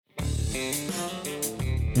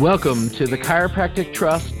Welcome to the Chiropractic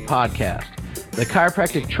Trust podcast. The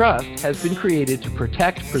Chiropractic Trust has been created to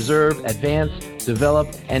protect, preserve, advance, develop,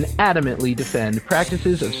 and adamantly defend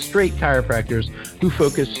practices of straight chiropractors who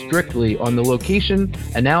focus strictly on the location,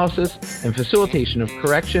 analysis, and facilitation of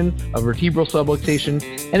correction of vertebral subluxation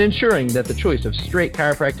and ensuring that the choice of straight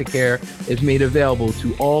chiropractic care is made available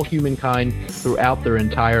to all humankind throughout their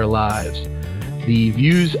entire lives. The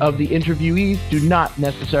views of the interviewees do not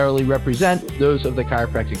necessarily represent those of the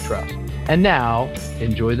Chiropractic Trust. And now,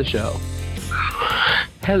 enjoy the show.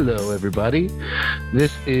 Hello, everybody.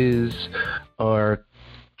 This is our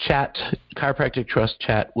Chiropractic Trust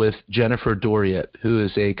chat with Jennifer Doriott, who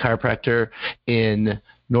is a chiropractor in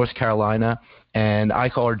North Carolina. And I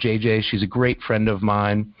call her JJ. She's a great friend of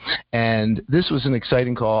mine. And this was an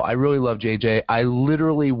exciting call. I really love JJ. I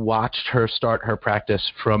literally watched her start her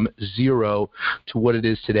practice from zero to what it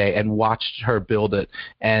is today and watched her build it.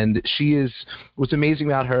 And what's amazing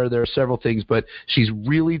about her, there are several things, but she's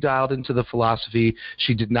really dialed into the philosophy.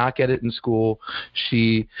 She did not get it in school.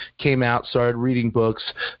 She came out, started reading books,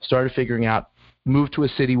 started figuring out, moved to a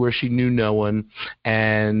city where she knew no one,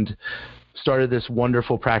 and started this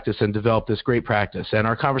wonderful practice and developed this great practice. And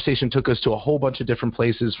our conversation took us to a whole bunch of different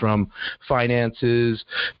places, from finances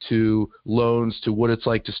to loans to what it's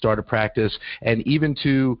like to start a practice, and even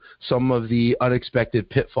to some of the unexpected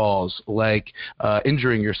pitfalls like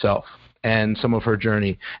injuring yourself and some of her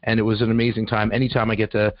journey. And it was an amazing time. Anytime I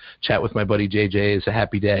get to chat with my buddy JJ is a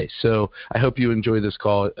happy day. So I hope you enjoy this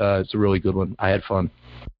call. It's a really good one. I had fun.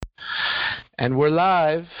 And we're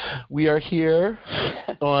live. We are here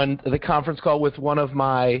on the conference call with one of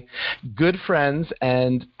my good friends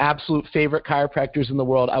and absolute favorite chiropractors in the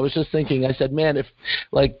world. I was just thinking, I said, man,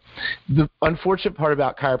 the unfortunate part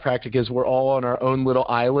about chiropractic is we're all on our own little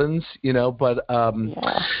islands, but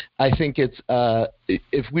I think it's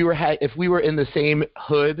if we were in the same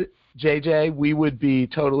hood, JJ, we would be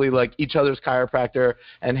totally like each other's chiropractor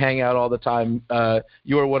and hang out all the time.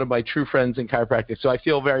 You are one of my true friends in chiropractic, so I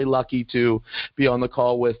feel very lucky to be on the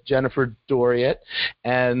call with Jennifer Doriott,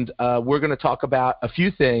 and we're going to talk about a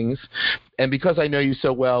few things. And because I know you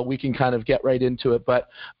so well, we can kind of get right into it. But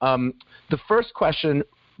the first question,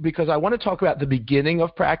 because I want to talk about the beginning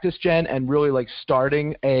of practice, Jen, and really like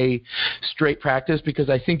starting a straight practice, because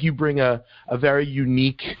I think you bring a very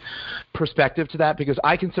unique perspective to that, because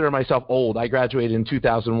I consider myself old. I graduated in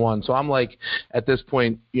 2001. So I'm like, at this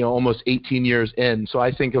point, almost 18 years in. So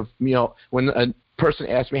I think of, when a person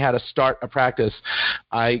asks me how to start a practice,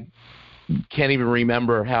 I can't even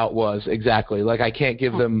remember how it was exactly. Like I can't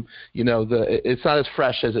give them, it's not as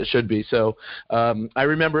fresh as it should be. So I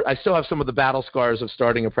remember, I still have some of the battle scars of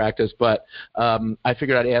starting a practice, but I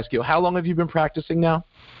figured I'd ask you, how long have you been practicing now?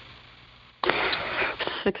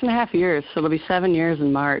 6.5 years. So it'll be 7 years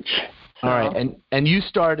in March. So. All right. And you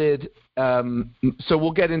started, so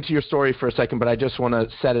we'll get into your story for a second, but I just want to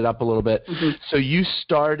set it up a little bit. Mm-hmm. So you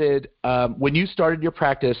started, when you started your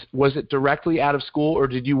practice, was it directly out of school, or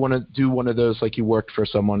did you want to do one of those like you worked for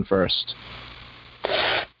someone first?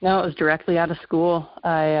 No, it was directly out of school.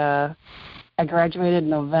 I graduated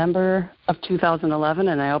November of 2011,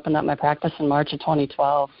 and I opened up my practice in March of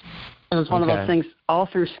 2012. It was one of those things all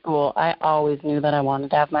through school. I always knew that I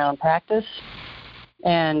wanted to have my own practice,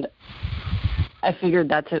 and I figured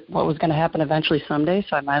that's what was going to happen eventually someday,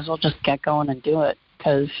 so I might as well just get going and do it,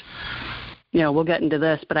 because, we'll get into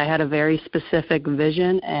this, but I had a very specific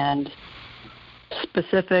vision and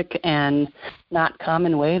specific and not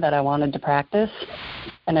common way that I wanted to practice,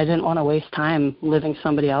 and I didn't want to waste time living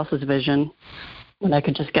somebody else's vision when I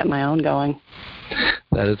could just get my own going.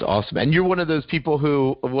 That is awesome. And you're one of those people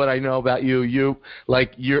who, what I know about you,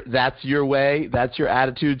 that's your way, that's your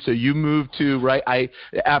attitude. So you moved to, right,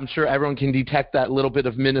 I'm sure everyone can detect that little bit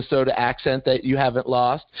of Minnesota accent that you haven't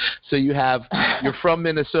lost. So you're from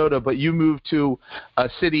Minnesota, but you moved to a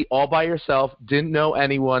city all by yourself, didn't know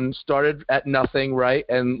anyone, started at nothing, right?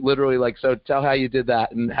 And literally so tell how you did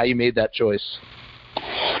that and how you made that choice.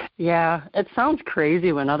 Yeah, it sounds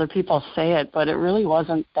crazy when other people say it, but it really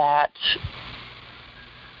wasn't that.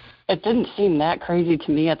 It didn't seem that crazy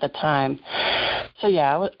to me at the time. So,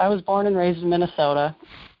 yeah, I was born and raised in Minnesota,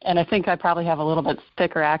 and I think I probably have a little bit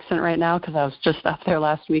thicker accent right now because I was just up there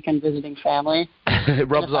last weekend visiting family. It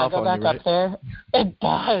rubs off on you, right? Up there, it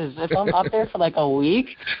does. If I'm up there for like a week,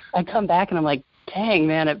 I come back and I'm like, dang,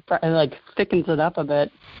 man, it like thickens it up a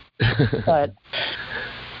bit. But,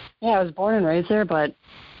 yeah, I was born and raised there, but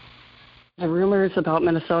the rumors about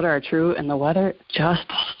Minnesota are true, and the weather just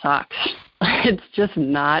sucks. It's just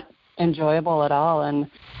not enjoyable at all, and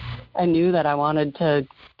I knew that I wanted to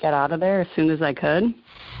get out of there as soon as I could.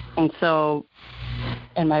 And so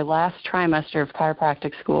in my last trimester of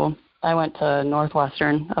chiropractic school, I went to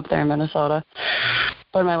Northwestern up there in Minnesota.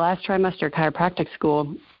 But in my last trimester of chiropractic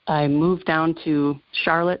school, I moved down to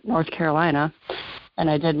Charlotte, North Carolina, and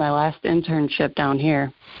I did my last internship down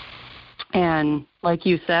here. And like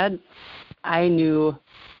you said, I knew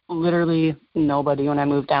literally nobody when I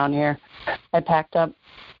moved down here. I packed up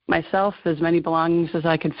myself as many belongings as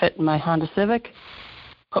I could fit in my Honda Civic,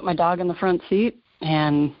 put my dog in the front seat,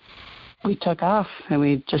 and we took off, and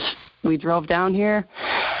we drove down here.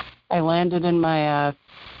 I landed in my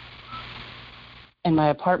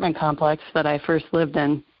apartment complex that I first lived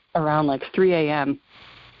in around like 3 a.m.,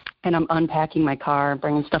 and I'm unpacking my car,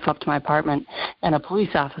 bringing stuff up to my apartment, and a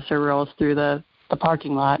police officer rolls through the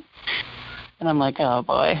parking lot. And I'm like, oh,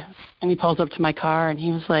 boy. And he pulls up to my car, and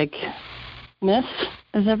he was like, Miss,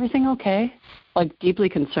 is everything okay? Like, deeply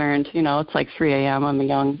concerned. You know, it's like 3 a.m. I'm a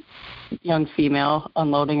young female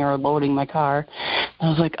unloading or loading my car. And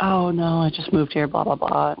I was like, oh, no, I just moved here, blah, blah,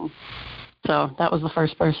 blah. And so that was the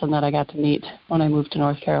first person that I got to meet when I moved to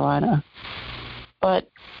North Carolina. But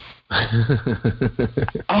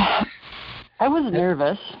I was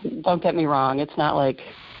nervous. Don't get me wrong. It's not like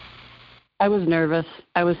I was nervous.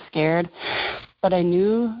 I was scared. But I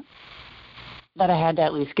knew that I had to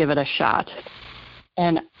at least give it a shot.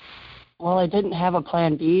 And while I didn't have a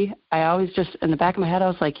plan B, I always just, in the back of my head, I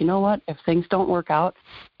was like, you know what? If things don't work out,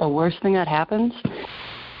 the worst thing that happens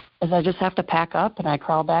is I just have to pack up and I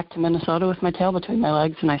crawl back to Minnesota with my tail between my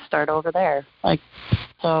legs and I start over there. Like,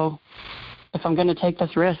 so if I'm going to take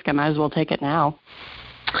this risk, I might as well take it now.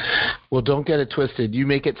 Well, don't get it twisted. You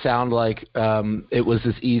make it sound like it was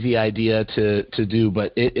this easy idea to do,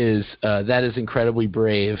 but it is that is incredibly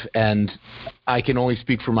brave. And I can only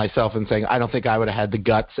speak for myself in saying I don't think I would have had the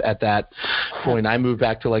guts at that point. I moved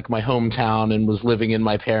back to like my hometown and was living in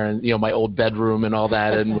my parents, my old bedroom and all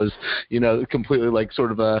that, and was, completely like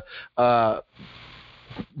sort of a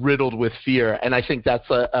riddled with fear. And I think that's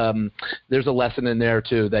there's a lesson in there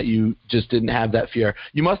too, that you just didn't have that fear.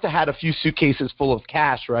 You must have had a few suitcases full of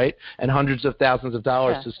cash, right? And hundreds of thousands of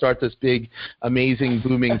dollars to start this big, amazing,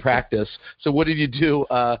 booming practice. So what did you do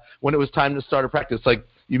when it was time to start a practice? Like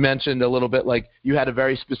you mentioned a little bit, like you had a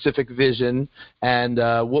very specific vision, and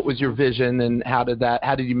what was your vision, and how did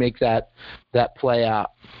you make that play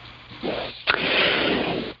out?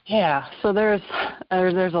 Yeah, so there's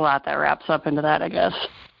a lot that wraps up into that, I guess.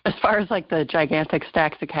 As far as like the gigantic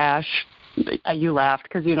stacks of cash, you laughed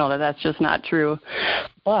because you know that's just not true.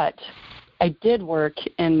 But I did work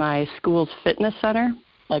in my school's fitness center.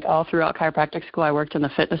 Like all throughout chiropractic school, I worked in the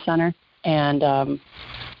fitness center. And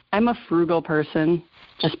I'm a frugal person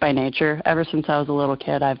just by nature. Ever since I was a little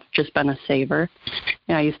kid, I've just been a saver.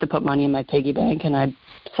 I used to put money in my piggy bank, and I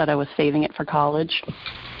said I was saving it for college.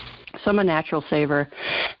 So I'm a natural saver.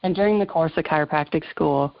 And during the course of chiropractic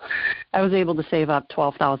school, I was able to save up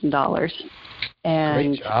 $12,000. And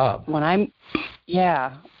great job.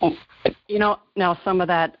 Now some of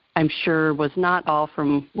that I'm sure was not all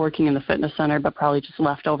from working in the fitness center, but probably just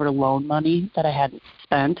leftover loan money that I hadn't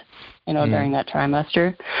spent, during that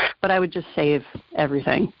trimester. But I would just save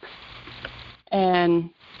everything. And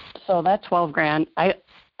so that $12,000, I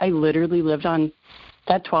literally lived on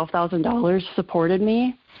that $12,000 supported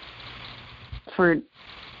me for,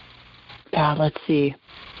 let's see,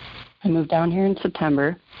 I moved down here in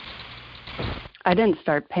September. I didn't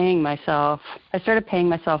start paying myself. I started paying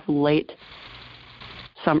myself late.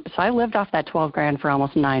 So I lived off that $12,000 for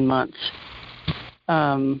almost 9 months.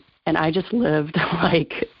 And I just lived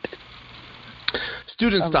like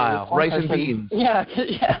student style, really rice and beans. Yeah,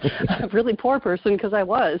 a really poor person because I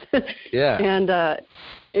was. Yeah. And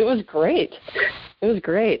it was great. It was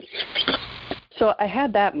great. So I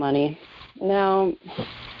had that money. Now,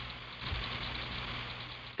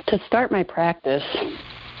 to start my practice,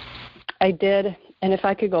 I did, and if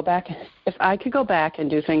I could go back and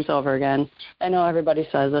do things over again, I know everybody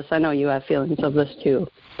says this, I know you have feelings of this too,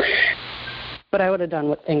 but I would have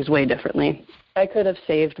done things way differently. I could have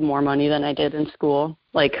saved more money than I did in school,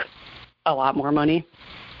 like a lot more money,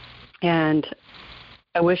 and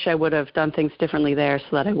I wish I would have done things differently there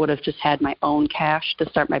so that I would have just had my own cash to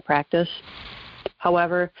start my practice.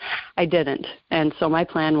 However, I didn't, and so my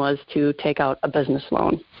plan was to take out a business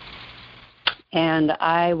loan. And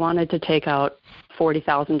I wanted to take out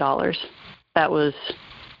 $40,000.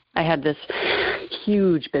 I had this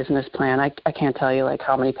huge business plan. I can't tell you like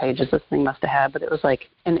how many pages this thing must have had, but it was like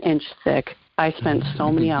an inch thick. I spent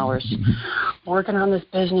so many hours working on this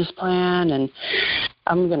business plan, and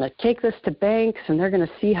I'm going to take this to banks, and they're going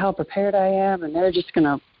to see how prepared I am, and they're just going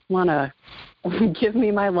to want to give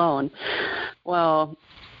me my loan. Well,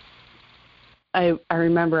 I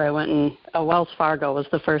remember I went in, Wells Fargo was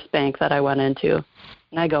the first bank that I went into.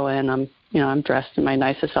 And I go in, I'm dressed in my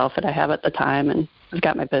nicest outfit I have at the time, and I've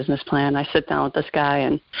got my business plan. I sit down with this guy,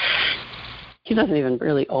 and he doesn't even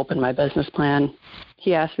really open my business plan.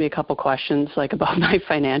 He asked me a couple questions, like, about my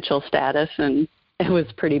financial status, and it was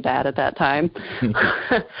pretty bad at that time.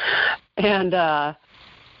 And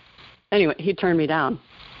anyway, he turned me down.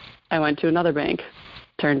 I went to another bank,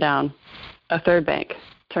 turned down. A third bank,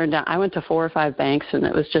 turned down. I went to 4 or 5 banks, and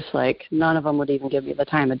it was just like none of them would even give me the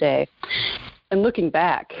time of day. And looking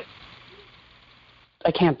back,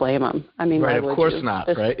 I can't blame them. I mean, right? Of course not,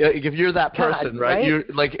 right? If you're that person, right? You're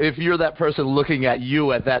like, if you're that person looking at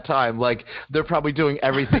you at that time, like, they're probably doing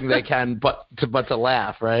everything they can, but to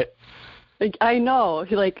laugh, right? Like, I know,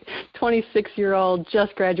 like, 26-year-old,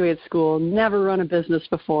 just graduated school, never run a business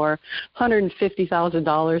before,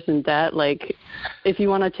 $150,000 in debt. Like, if you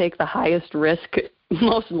want to take the highest risk,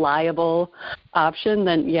 most liable option,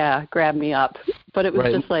 then yeah, grab me up. But it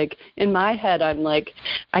was just like, in my head, I'm like,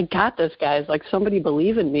 I got this, guys. Like, somebody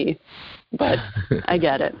believe in me. But I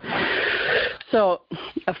get it. So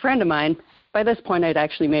a friend of mine, by this point I'd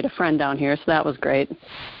actually made a friend down here, so that was great,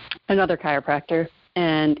 another chiropractor.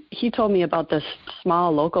 And he told me about this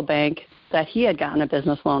small local bank that he had gotten a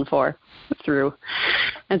business loan through.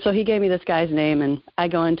 And so he gave me this guy's name, and I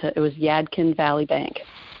go into, it was Yadkin Valley Bank.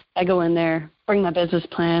 I go in there, bring my business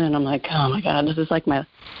plan, and I'm like, oh my God, this was like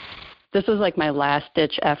my last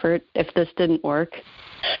ditch effort. If this didn't work,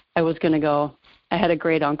 I was going to go. I had a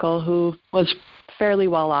great uncle who was fairly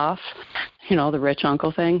well off, the rich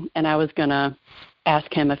uncle thing, and I was going to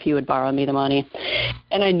ask him if he would borrow me the money.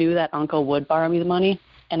 And I knew that uncle would borrow me the money,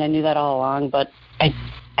 and I knew that all along, but I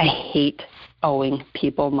hate owing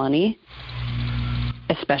people money,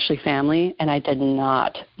 especially family, and I did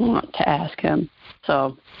not want to ask him.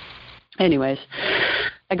 So anyways,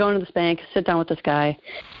 I go into this bank, sit down with this guy,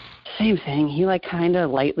 same thing. He like kind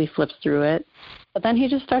of lightly flips through it, but then he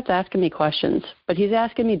just starts asking me questions, but he's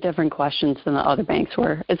asking me different questions than the other banks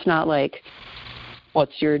were. It's not like,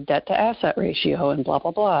 what's your debt to asset ratio and blah,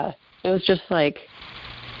 blah, blah. It was just like,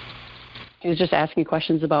 he was just asking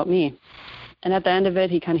questions about me. And at the end of it,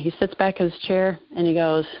 he sits back in his chair and he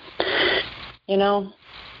goes,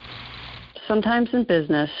 sometimes in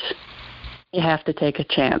business, you have to take a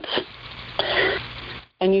chance.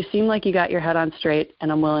 And you seem like you got your head on straight,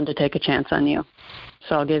 and I'm willing to take a chance on you.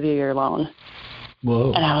 So I'll give you your loan.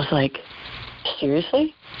 Whoa. And I was like,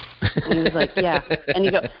 seriously? And he was like, yeah. And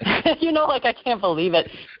you go, like, I can't believe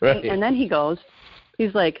it. Right. And then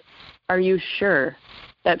he's like, are you sure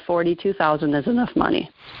that $42,000 is enough money?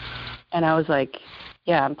 And I was like,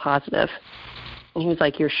 yeah, I'm positive. And he was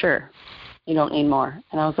like, you're sure? You don't need more?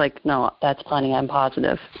 And I was like, no, that's plenty. I'm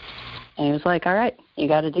positive. And he was like, all right, you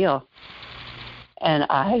got a deal. And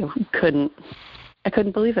I couldn't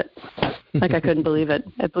believe it. Like, I couldn't believe it.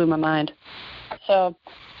 It blew my mind. So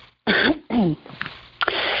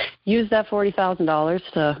used that $40,000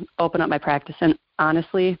 to open up my practice. And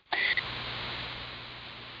honestly,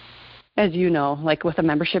 as you know, like with a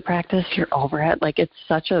membership practice, your overhead, like, it's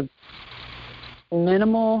such a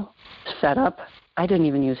minimal setup. I didn't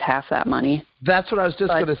even use half that money. That's what I was just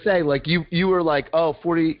going to say. Like, you were like, oh,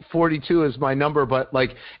 42 is my number, but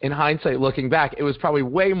like in hindsight, looking back, it was probably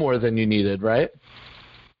way more than you needed, right?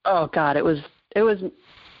 Oh God, it was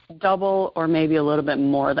double or maybe a little bit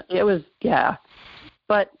more. It was, yeah.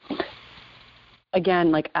 But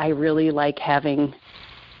again, like, I really like having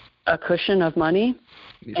a cushion of money.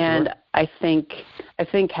 Sure. And I think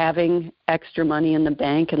having extra money in the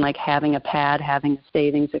bank and like having a pad, having a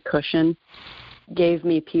savings, a cushion, gave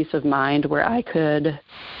me peace of mind where I could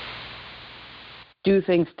do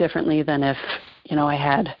things differently than if, I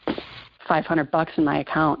had $500 in my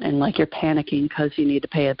account and like you're panicking because you need to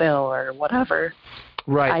pay a bill or whatever.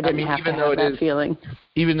 Right. I didn't have to have that feeling.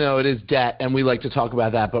 Even though it is debt, and we like to talk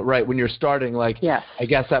about that, but right, when you're starting, like, yes. I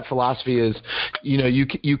guess that philosophy is,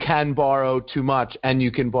 you can borrow too much and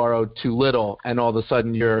you can borrow too little, and all of a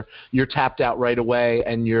sudden you're tapped out right away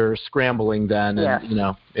and you're scrambling then, and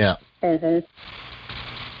yes. Yeah. Mm-hmm.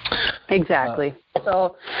 Exactly.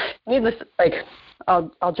 So, needless, like,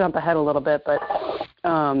 I'll jump ahead a little bit, but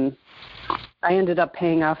I ended up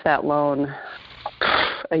paying off that loan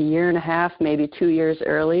a year and a half, maybe 2 years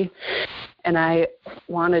early, and I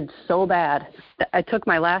wanted so bad that I took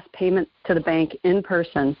my last payment to the bank in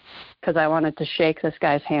person because I wanted to shake this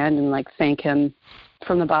guy's hand and like thank him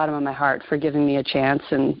from the bottom of my heart for giving me a chance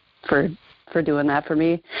and for doing that for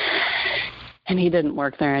me. And he didn't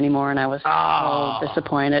work there anymore, and I was so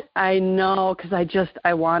disappointed. I know, because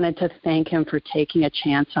I wanted to thank him for taking a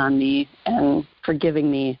chance on me and for giving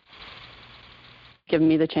me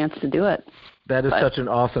the chance to do it. That is such an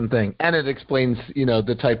awesome thing. And it explains,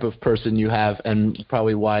 the type of person you have and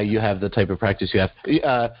probably why you have the type of practice you have.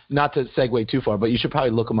 Not to segue too far, but you should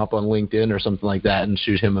probably look him up on LinkedIn or something like that and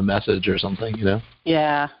shoot him a message or something,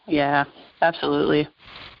 Yeah, absolutely.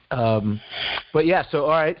 But yeah, so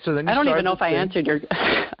all right, so then I don't even know if I answered your.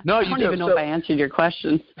 No, I don't even know if I answered your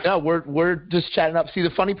question. No, we're just chatting up. See, the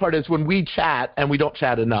funny part is when we chat, and we don't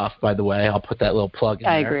chat enough, by the way. I'll put that little plug in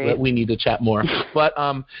there. I agree. We need to chat more. But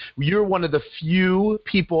you're one of the few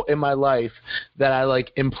people in my life that I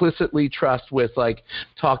implicitly trust with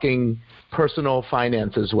talking personal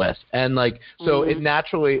finances with. And so it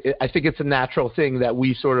naturally, I think it's a natural thing that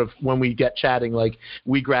we sort of, when we get chatting,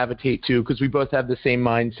 we gravitate to, because we both have the same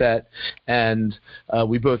mindset and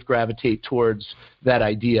we both gravitate towards that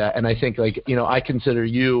idea. And I think I consider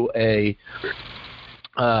you a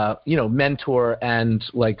mentor and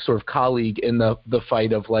sort of colleague in the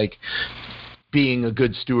fight of being a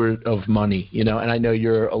good steward of money, and I know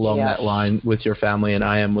you're along that line with your family, and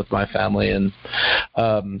I am with my family, and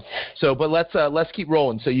but let's keep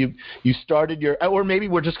rolling. So you started or maybe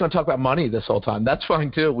we're just going to talk about money this whole time. That's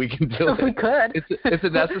fine too. We can do it. We could. It's a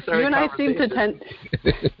necessary. You and I seem to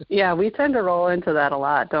we tend to roll into that a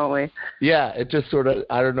lot, don't we? Yeah, it just sort of,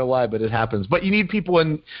 I don't know why, but it happens. But you need people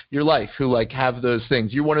in your life who have those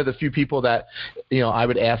things. You're one of the few people that I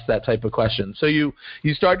would ask that type of question. So you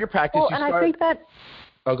start your practice. Well, I think that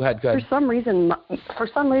go ahead. For some reason,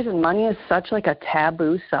 money is such a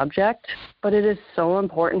taboo subject, but it is so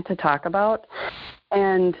important to talk about.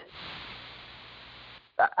 And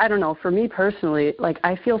I don't know, for me personally,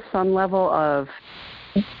 I feel some level of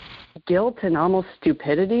guilt and almost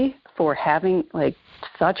stupidity for having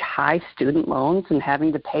such high student loans and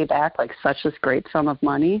having to pay back such this great sum of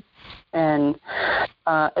money. And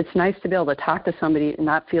it's nice to be able to talk to somebody and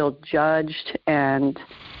not feel judged, and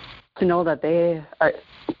to know that they are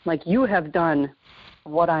you have done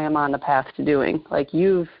what I am on the path to doing.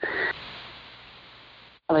 You've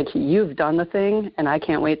done the thing, and I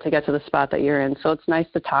can't wait to get to the spot that you're in. So it's nice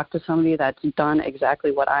to talk to somebody that's done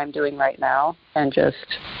exactly what I'm doing right now and just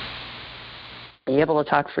be able to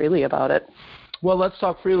talk freely about it. Well, let's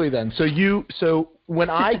talk freely then. So when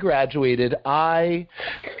I graduated, I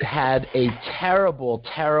had a terrible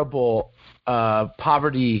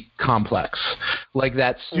poverty complex,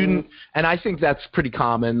 that student, and I think that's pretty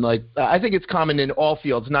common. I think it's common in all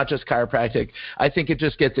fields, not just chiropractic. I think it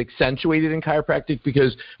just gets accentuated in chiropractic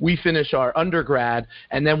because we finish our undergrad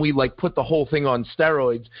and then we put the whole thing on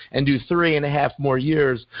steroids and do 3.5 more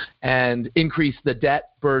years and increase the debt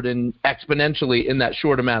burden exponentially in that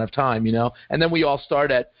short amount of time, and then we all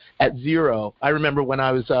start at zero. I remember when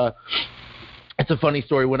I was it's a funny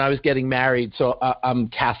story. When I was getting married, so I'm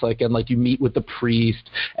Catholic, and you meet with the priest,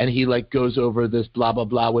 and he goes over this blah blah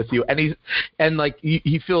blah with you, and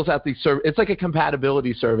he fills out these survey. It's a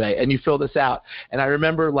compatibility survey, and you fill this out. And I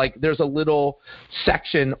remember there's a little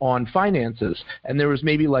section on finances, and there was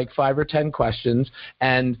maybe 5 or 10 questions,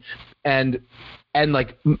 and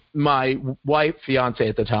my fiance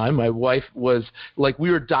at the time, my wife was we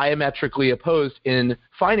were diametrically opposed in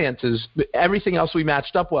finances. Everything else we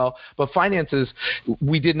matched up well, but finances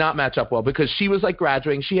we did not match up well because she was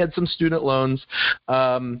graduating. She had some student loans,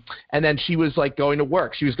 and then she was going to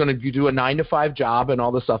work. She was going to do a 9-to-5 job and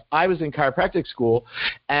all this stuff. I was in chiropractic school,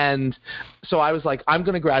 and so I was I'm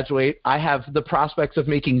going to graduate. I have the prospects of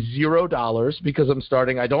making $0 because I'm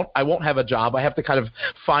starting. I won't have a job. I have to kind of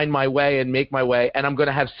find my way and make my way, and I'm going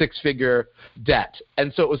to have 6-figure debt.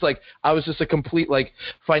 And so it was I was just a complete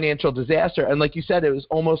financial disaster. And like you said, it was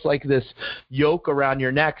almost this yoke around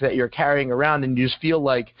your neck that you're carrying around, and you just feel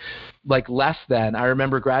like less than. I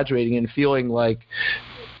remember graduating and feeling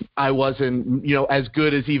I wasn't, as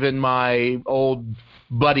good as even my old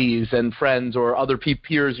buddies and friends or other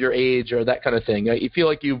peers your age or that kind of thing. You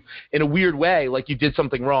feel you, in a weird way, you did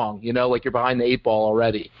something wrong, you're behind the 8 ball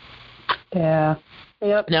already. Yeah.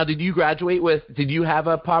 Yep. Now, did you graduate did you have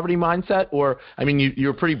a poverty mindset? Or, I mean, you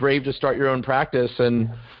were pretty brave to start your own practice and,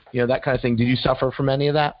 that kind of thing. Did you suffer from any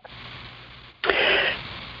of that?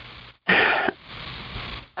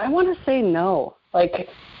 I want to say no.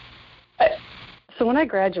 So when I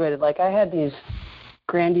graduated, I had these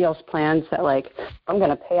grandiose plans that, I'm going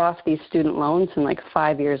to pay off these student loans in,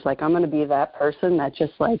 5 years. I'm going to be that person that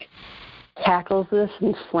just, tackles this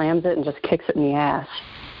and slams it and just kicks it in the ass.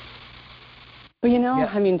 But,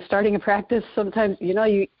 I mean, starting a practice, sometimes,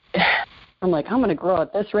 I'm I'm going to grow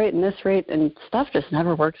at this rate and this rate, and stuff just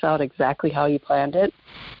never works out exactly how you planned it.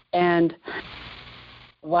 And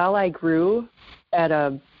while I grew at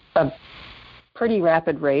a pretty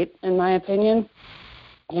rapid rate, in my opinion,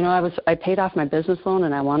 I paid off my business loan,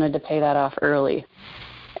 and I wanted to pay that off early.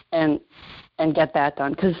 And and get that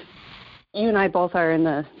done. Because you and I both are in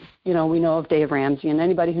the, we know of Dave Ramsey, and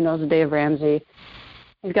anybody who knows of Dave Ramsey,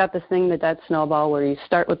 he's got this thing, the debt snowball, where you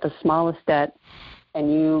start with the smallest debt, and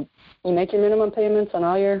you make your minimum payments on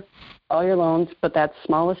all your loans, but that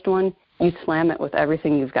smallest one, you slam it with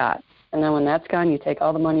everything you've got. And then when that's gone, you take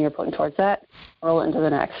all the money you're putting towards that, roll it into the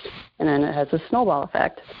next, and then it has a snowball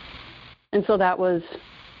effect. And so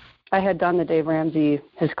I had done the Dave Ramsey,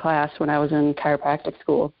 his class, when I was in chiropractic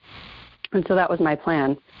school. And so that was my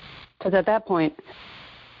plan. Because at that point,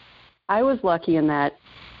 I was lucky in that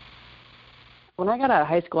when I got out of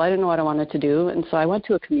high school, I didn't know what I wanted to do. And so I went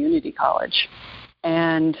to a community college.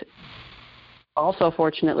 And also,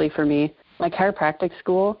 fortunately for me, my chiropractic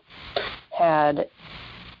school had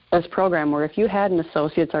this program where if you had an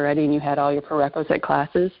associate's already and you had all your prerequisite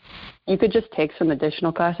classes, you could just take some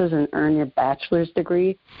additional classes and earn your bachelor's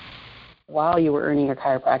degree while you were earning your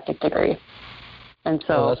chiropractic degree. And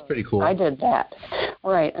so that's pretty cool. I did that.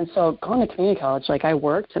 Right. And so going to community college, I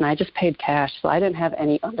worked and I just paid cash. So I didn't have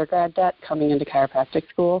any undergrad debt coming into chiropractic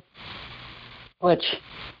school, which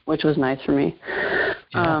was nice for me.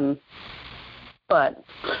 Yeah. But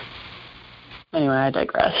anyway, I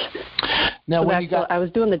digress. Now, so I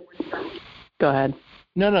was doing go ahead.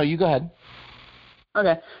 No, you go ahead.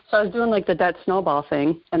 Okay. So I was doing the debt snowball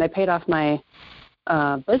thing, and I paid off my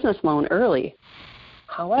business loan early.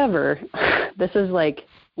 However, this is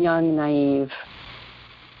young, naive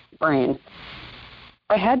brain.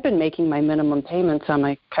 I had been making my minimum payments on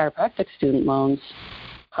my chiropractic student loans.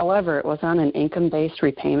 However, it was on an income-based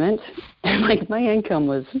repayment, and my income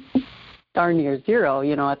was darn near zero,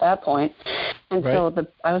 at that point. And right. So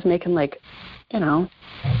I was making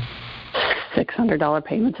 $600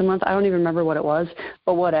 payments a month. I don't even remember what it was,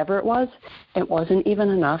 but whatever it wasn't even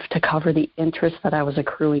enough to cover the interest that I was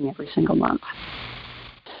accruing every single month.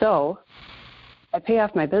 So I pay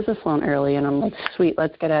off my business loan early, and I'm like, sweet,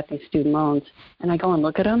 let's get at these student loans. And I go and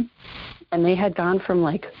look at them, and they had gone from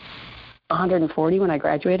 140 when I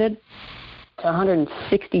graduated to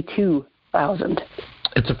 162,000.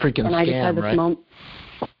 It's a freaking and I just scam, had this right? moment,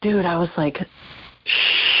 dude. I was like,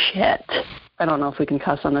 shit. I don't know if we can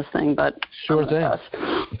cuss on this thing, but sure thing.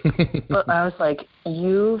 But I was like,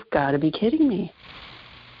 you've got to be kidding me.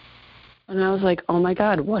 And I was like, oh my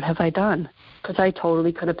God, what have I done? Because I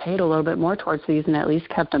totally could have paid a little bit more towards these and at least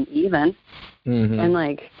kept them even. Mm-hmm. And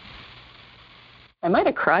I might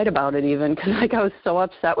have cried about it even because I was so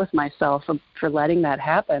upset with myself for letting that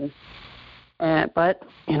happen. But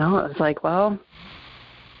it was like, well,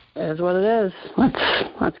 it is what it is.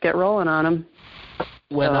 Let's get rolling on them.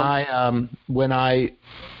 When I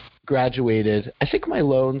graduated, I think my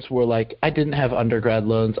loans were I didn't have undergrad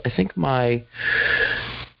loans. I think my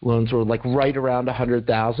loans were right around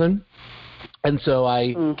 $100,000. And so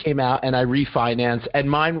I came out and I refinanced, and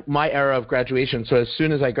my era of graduation. So as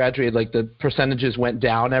soon as I graduated, the percentages went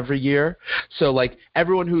down every year. So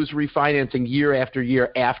everyone who was refinancing year after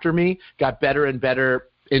year after me got better and better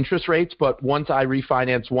interest rates. But once I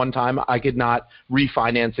refinanced one time, I could not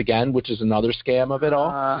refinance again, which is another scam of it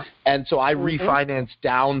all. And so I refinanced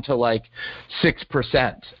down to 6%,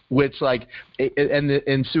 which and the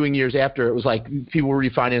ensuing years after, it was people were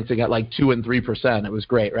refinancing at 2 and 3%. It was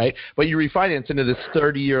great, right? But you refinance into this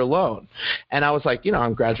 30-year loan. And I was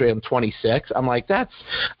I'm graduating, I'm 26. I'm I'll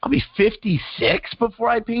be 56 before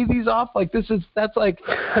I pay these off. That's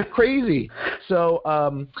crazy. So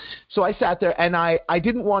I sat there and I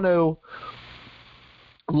didn't want to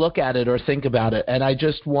look at it or think about it. And I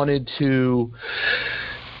just wanted to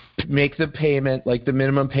make the payment, the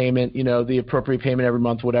minimum payment, the appropriate payment every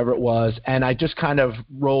month, whatever it was. And I just kind of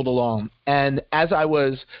rolled along. And as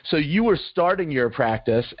so you were starting your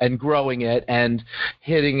practice and growing it and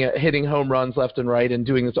hitting home runs left and right and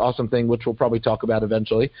doing this awesome thing, which we'll probably talk about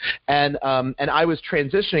eventually. And I was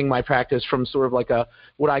transitioning my practice from sort of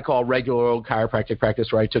what I call regular old chiropractic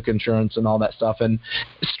practice, where I took insurance and all that stuff, and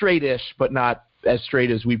straight-ish, but not as straight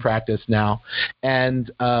as we practice now. And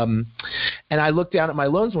I looked down at my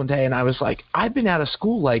loans one day and I was I've been out of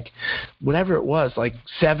school whatever it was,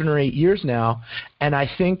 7 or 8 years now, and I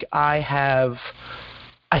think I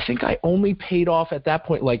only paid off at that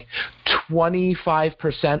point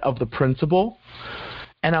 25% of the principal.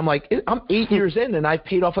 And I'm I'm 8 years in, and I've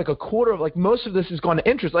paid off a quarter of most of this has gone to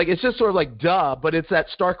interest. It's just sort of duh, but it's that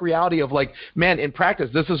stark reality of man, in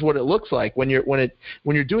practice, this is what it looks like when you're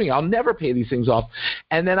doing it. I'll never pay these things off.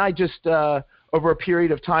 And then I just over a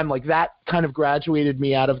period of time, that kind of graduated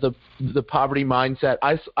me out of the poverty mindset.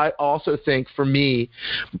 I also think for me,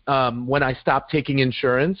 when I stopped taking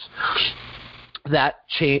insurance, that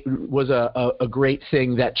was a great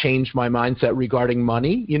thing that changed my mindset regarding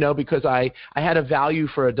money, because I had a value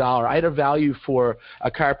for a dollar. I had a value for a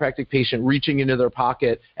chiropractic patient reaching into their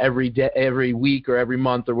pocket every day, every week or every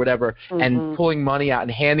month or whatever, and pulling money out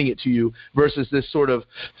and handing it to you versus this sort of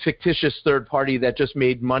fictitious third party that just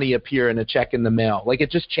made money appear in a check in the mail. Like, it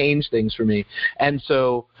just changed things for me. And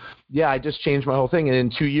so, yeah, I just changed my whole thing. And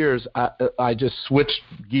in 2 years, I just switched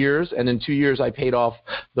gears. And in 2 years, I paid off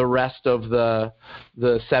the rest of the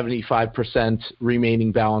 75%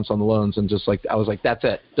 remaining balance on the loans. And I was like, that's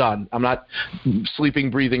it, done. I'm not sleeping,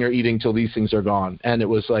 breathing, or eating till these things are gone. And it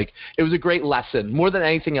was a great lesson. More than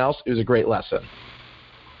anything else, it was a great lesson.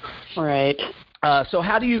 Right. So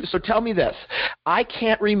tell me this. I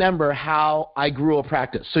can't remember how I grew a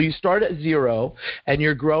practice. So you start at zero and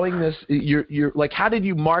you're growing this, you're like, how did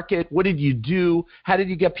you market? What did you do? How did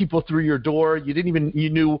you get people through your door?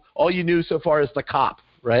 All you knew so far is the cop,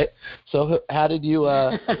 right? So how did you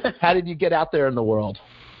get out there in the world?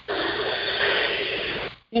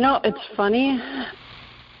 It's funny.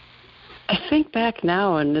 I think back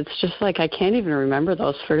now and it's just like, I can't even remember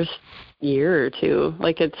those first year or two.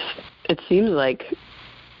 Like, it seems like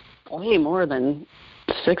way more than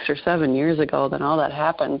 6 or 7 years ago than all that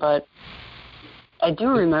happened. But I do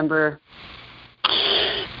remember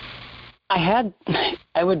I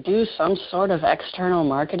would do some sort of external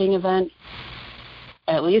marketing event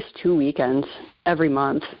at least 2 weekends every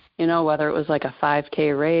month, whether it was like a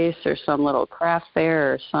 5K race or some little craft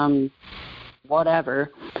fair or some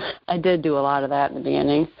whatever. I did do a lot of that in the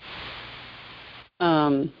beginning.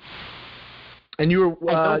 And you were,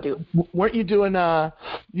 weren't you doing,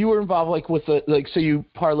 you were involved so you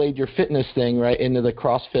parlayed your fitness thing, right, into the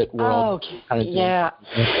CrossFit world. Oh, kind of yeah.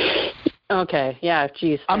 Okay, yeah,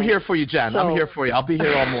 geez. I'm here for you, Jen. I'm here for you. I'll be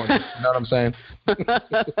here all morning. You know what I'm saying?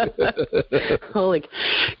 Holy,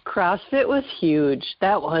 CrossFit was huge.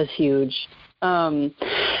 That was huge.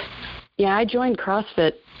 Yeah, I joined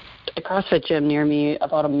a CrossFit gym near me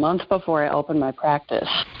about a month before I opened my practice.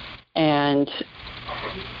 And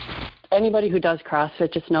anybody who does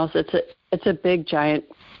CrossFit just knows it's a big, giant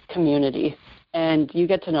community, and you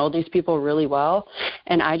get to know these people really well.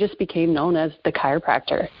 And I just became known as the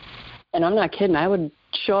chiropractor. And I'm not kidding. I would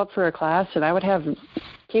show up for a class, and I would have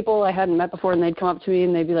people I hadn't met before, and they'd come up to me,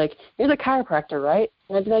 and they'd be like, "You're the chiropractor, right?"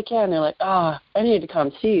 And I'd be like, "Yeah." And they're like, "Oh, I need to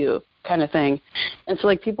come see you," kind of thing. And so,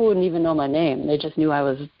 like, people wouldn't even know my name. They just knew I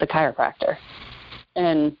was the chiropractor.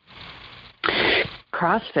 And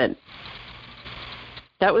CrossFit,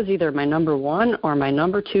 that was either my number one or my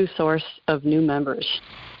number two source of new members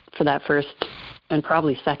for that first and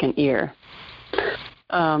probably second year.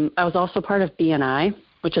 I was also part of BNI,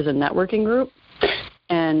 which is a networking group,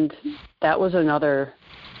 and that was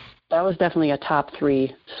definitely a top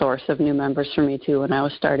 3 source of new members for me too when I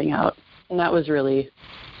was starting out. And that one was really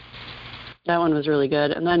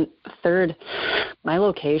good. And then third, my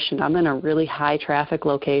location. I'm in a really high traffic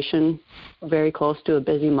location, very close to a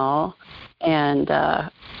busy mall. And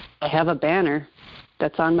I have a banner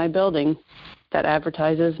that's on my building that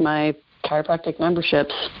advertises my chiropractic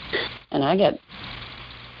memberships, and I get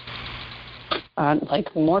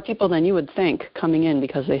more people than you would think coming in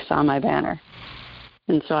because they saw my banner.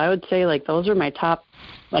 And so I would say those are my top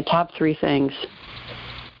 3 things.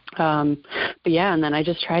 But yeah, and then I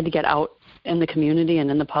just tried to get out in the community and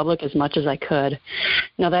in the public as much as I could.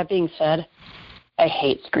 Now, that being said, I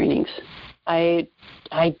hate screenings. I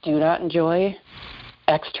do not enjoy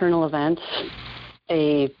external events.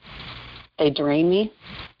 They drain me.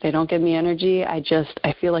 They don't give me energy. I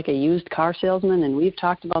feel like a used car salesman, and we've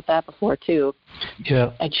talked about that before too.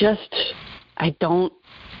 Yeah. I don't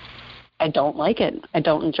like it. I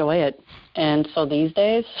don't enjoy it. And so these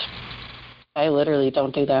days, I literally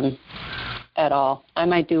don't do them at all. I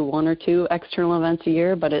might do 1 or 2 external events a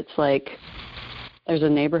year, but it's like there's a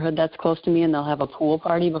neighborhood that's close to me, and they'll have a pool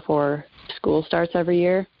party before school starts every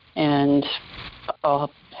year, and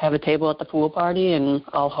I'll have a table at the pool party, and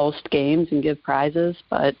I'll host games and give prizes,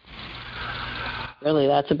 but really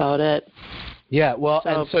that's about it. Yeah, well,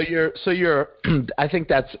 and so you're I think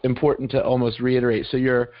that's important to almost reiterate. So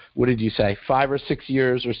you're, what did you say, 5 or 6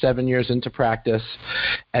 years or 7 years into practice,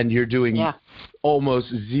 and you're doing almost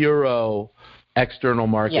zero external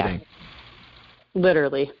marketing. Yeah.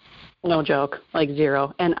 Literally. No joke,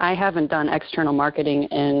 0. And I haven't done external marketing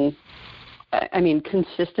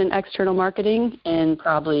consistent external marketing in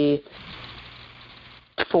probably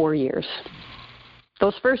 4 years.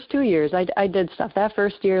 Those first 2 years, I did stuff. That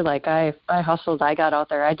first year, I hustled. I got out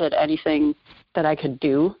there. I did anything that I could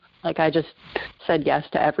do. I just said yes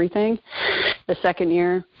to everything. The second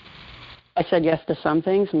year, I said yes to some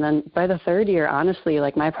things, and then by the third year, honestly,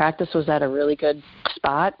 like my practice was at a really good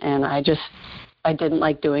spot, and I didn't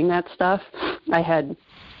like doing that stuff. I had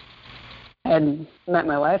met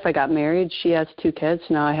my wife. I got married. She has 2 kids.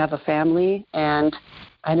 Now I have a family, and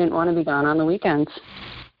I didn't want to be gone on the weekends.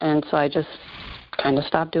 And so I just kind of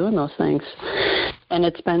stopped doing those things. And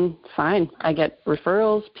it's been fine. I get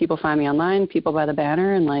referrals. People find me online. People buy the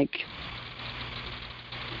banner, and like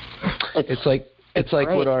it's like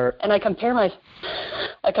great. what our and I compare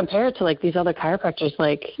it to like these other chiropractors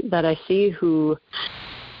like that I see who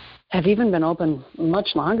have even been open much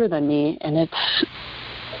longer than me, and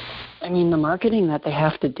the marketing that they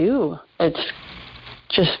have to do, it's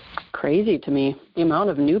just crazy to me. The amount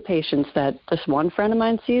of new patients that this one friend of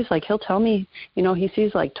mine sees, like he'll tell me, he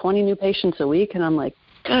sees like 20 new patients a week, and I'm like,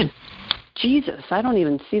 good Jesus, I don't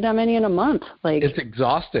even see that many in a month. Like, it's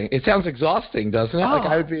exhausting. It sounds exhausting, doesn't it? Oh, like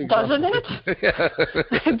I would be exhausted. Doesn't it? Yeah.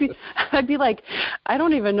 I'd be like, I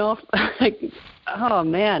don't even know if, like, oh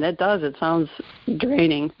man, it does. It sounds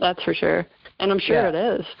draining, that's for sure. And I'm sure it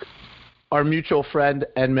is. Our mutual friend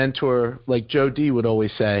and mentor, like Joe D, would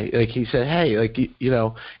always say, like he said, hey, like,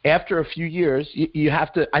 after a few years, you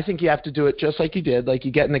have to, I think you have to do it just like you did, like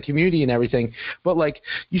you get in the community and everything, but like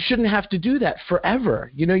you shouldn't have to do that forever.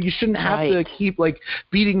 You shouldn't have to keep like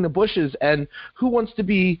beating the bushes. And who wants to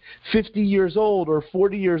be 50 years old or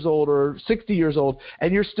 40 years old or 60 years old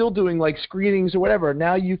and you're still doing like screenings or whatever?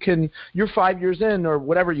 Now you're 5 years in or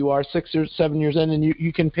whatever you are, 6 or 7 years in, and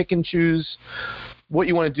you can pick and choose what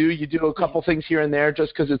you want to do. You do a couple things here and there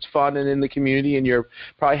just because it's fun and in the community, and you're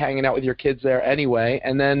probably hanging out with your kids there anyway.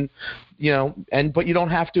 And then, but you don't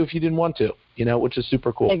have to if you didn't want to, which is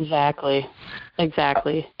super cool. Exactly.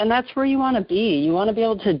 And that's where you want to be. You want to be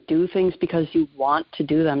able to do things because you want to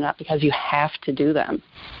do them, not because you have to do them.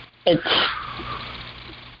 It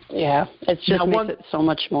just makes it so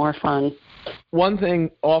much more fun. One thing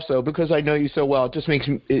also, because I know you so well, it just makes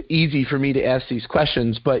it easy for me to ask these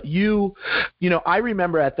questions. But I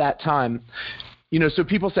remember at that time, so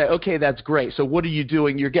people say, okay, that's great. So what are you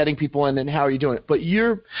doing? You're getting people in, and how are you doing it? But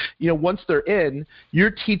once they're in,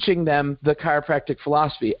 you're teaching them the chiropractic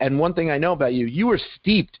philosophy. And one thing I know about you, you were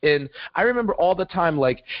steeped in, I remember all the time,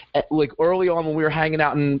 like early on when we were hanging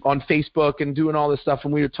out on Facebook and doing all this stuff,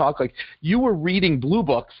 and we would talk, like you were reading blue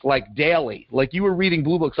books like daily. Like you were reading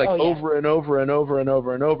blue books over and over and over and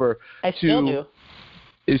over and over. I still do.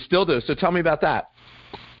 You still do. So tell me about that.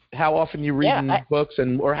 How often you reading books,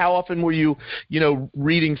 or how often were you,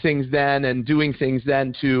 reading things then and doing things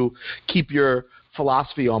then to keep your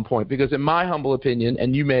philosophy on point? Because in my humble opinion,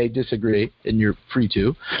 and you may disagree, and you're free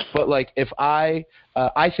to, but like if I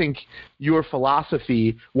think your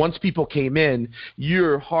philosophy, once people came in,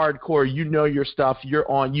 you're hardcore, your stuff,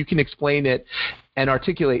 you can explain it and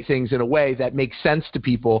articulate things in a way that makes sense to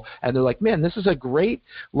people, and they're like, man, this is a great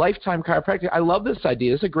lifetime chiropractic. I love this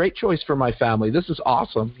idea. It's a great choice for my family. This is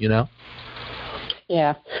awesome,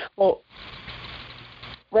 Yeah. Well,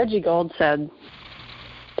 Reggie Gold said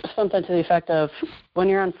something to the effect of, when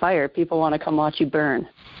you're on fire, people want to come watch you burn.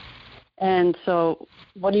 And so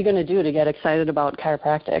what are you going to do to get excited about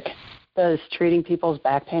chiropractic? Does treating people's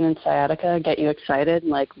back pain and sciatica get you excited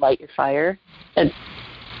and like light your fire?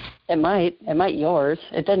 It might yours.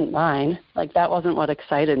 It didn't mine. Like that wasn't what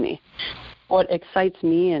excited me. What excites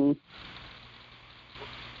me and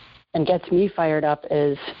gets me fired up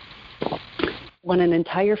is when an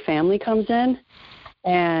entire family comes in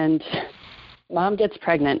and mom gets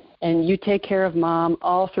pregnant, and you take care of mom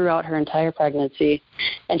all throughout her entire pregnancy,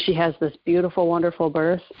 and she has this beautiful, wonderful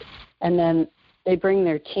birth, and then they bring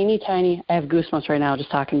their teeny tiny, I have goosebumps right now just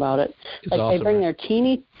talking about it. It's awesome. They bring their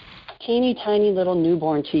teeny tiny little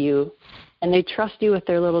newborn to you, and they trust you with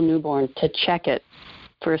their little newborn to check it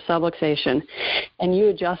for a subluxation, and you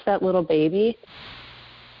adjust that little baby,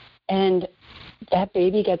 and that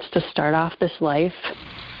baby gets to start off this life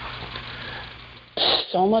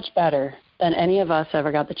so much better than any of us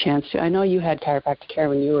ever got the chance to. I know you had chiropractic care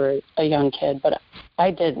when you were a young kid, but I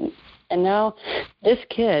didn't. And now this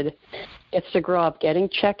kid gets to grow up getting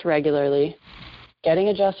checked regularly, getting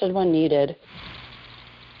adjusted when needed.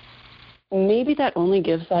 Maybe that only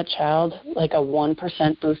gives that child like a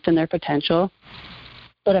 1% boost in their potential.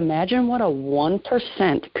 But imagine what a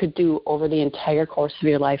 1% could do over the entire course of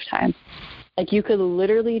your lifetime. Like you could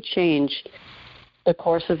literally change the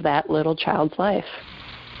course of that little child's life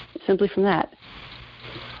simply from that.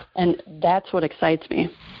 And that's what excites me.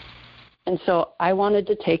 And so I wanted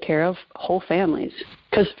to take care of whole families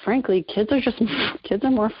because, frankly, kids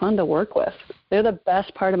are more fun to work with. They're the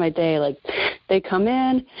best part of my day. Like, they come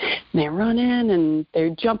in, and they run in, and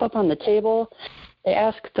they jump up on the table. They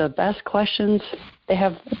ask the best questions. they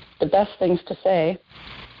have the best things to say.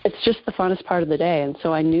 It's just the funnest part of the day. And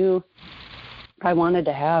so I knew I wanted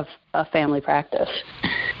to have a family practice.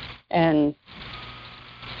 And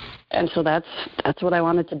so that's what I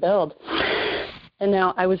wanted to build. And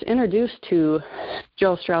now I was introduced to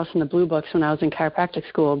Joe Strauss and the Blue Books when I was in chiropractic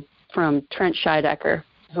school from Trent Scheidecker,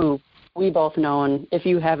 who we both know. And if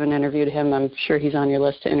you haven't interviewed him, I'm sure he's on your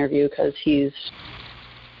list to interview because he's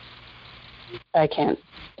amazing.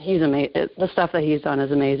 The stuff that he's done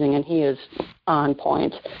is amazing, and he is on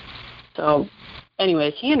point. So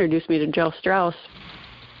anyways, he introduced me to Joe Strauss,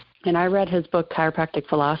 and I read his book, Chiropractic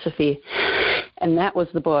Philosophy, and that was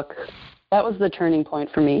the book. That was the turning point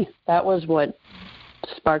for me. That was what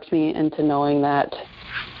sparked me into knowing that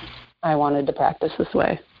I wanted to practice this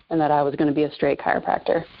way and that I was going to be a straight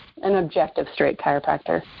chiropractor, an objective straight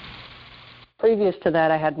chiropractor. Previous to that,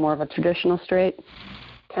 I had more of a traditional straight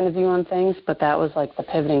kind of view on things, but that was like the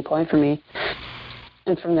pivoting point for me.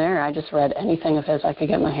 And from there, I just read anything of his I could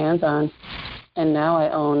get my hands on. And now I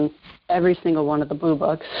own every single one of the Blue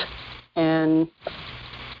Books, and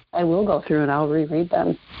I will go through and I'll reread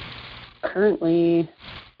them. Currently,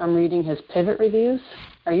 I'm reading his Pivot Reviews.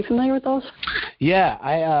 Are you familiar with those? Yeah,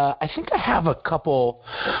 I think I have a couple.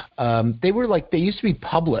 They used to be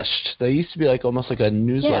published. They used to be like almost like a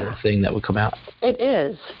newsletter thing that would come out. It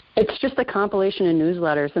is. It's just a compilation of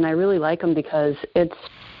newsletters, and I really like them because it's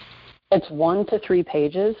 1 to 3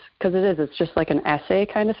 pages, because it's just like an essay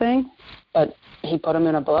kind of thing, but he put them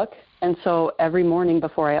in a book. And so every morning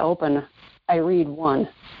before I open, I read one.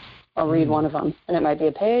 I'll read one of them, and it might be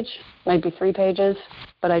a page, might be 3 pages,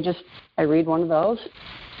 but I read one of those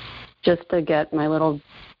just to get my little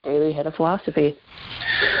daily hit of philosophy.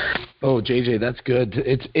 Oh, JJ, that's good.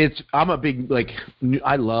 I'm a big,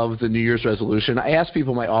 I love the New Year's resolution. I ask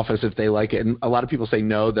people in my office if they like it, and a lot of people say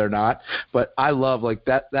no, they're not. But I love,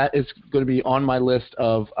 that is going to be on my list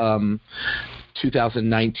of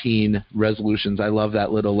 2019 resolutions. I love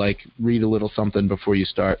that little, read a little something before you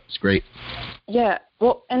start. It's great. Yeah,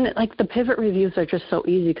 well, and, the Pivot Reviews are just so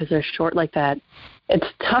easy because they're short like that. It's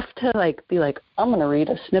tough to, be I'm going to read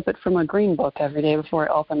a snippet from a green book every day before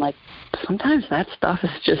I open. Sometimes that stuff is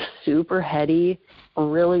just super heady,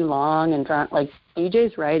 really long, and drawn.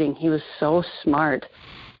 DJ's writing, he was so smart,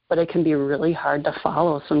 but it can be really hard to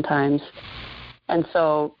follow sometimes. And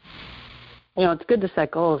so, it's good to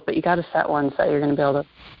set goals, but you got to set ones that you're going to be able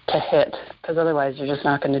to hit, because otherwise you're just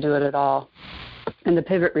not going to do it at all. And the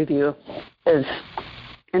Pivot Review is,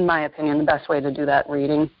 in my opinion, the best way to do that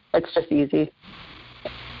reading. It's just easy.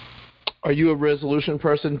 Are you a resolution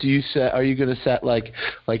person? Are you going to set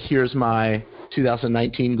here's my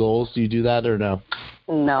 2019 goals? Do you do that or no?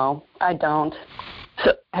 No, I don't.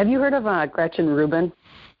 So have you heard of Gretchen Rubin?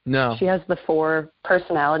 No. She has the 4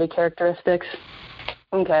 personality characteristics.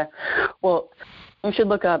 Okay. Well, you should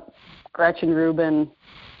look up Gretchen Rubin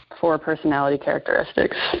 4 personality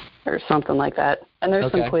characteristics or something like that. And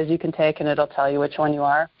there's some quiz you can take, and it'll tell you which one you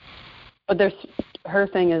are. But her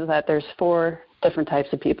thing is that there's 4 different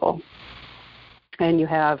types of people. And you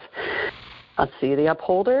have, the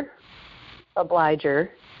upholder,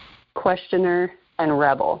 obliger, questioner, and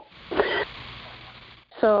rebel.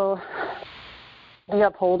 So the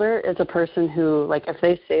upholder is a person who, if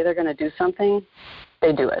they say they're going to do something,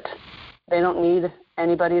 they do it. They don't need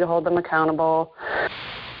anybody to hold them accountable.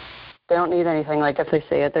 They don't need anything. If they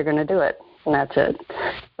say it, they're going to do it, and that's it.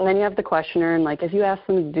 And then you have the questioner, and if you ask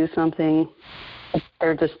them to do something,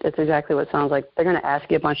 it's exactly what it sounds like. They're going to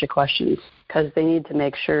ask you a bunch of questions because they need to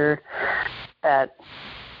make sure that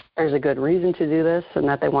there's a good reason to do this and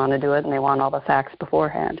that they want to do it and they want all the facts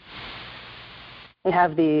beforehand. You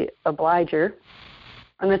have the obliger,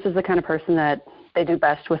 and this is the kind of person that they do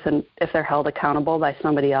best with if they're held accountable by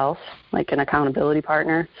somebody else, like an accountability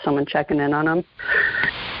partner, someone checking in on them.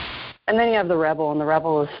 And then you have the rebel, and the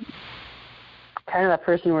rebel is kind of that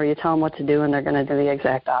person where you tell them what to do and they're going to do the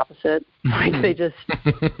exact opposite. They just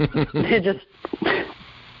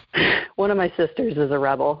one of my sisters is a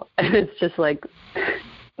rebel, and it's just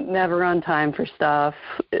never on time for stuff.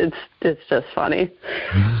 It's just funny.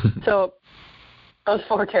 So those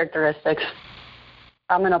 4 characteristics,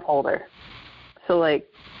 I'm an upholder. So if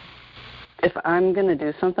I'm going to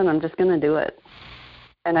do something, I'm just going to do it.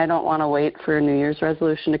 And I don't want to wait for a New Year's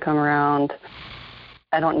resolution to come around.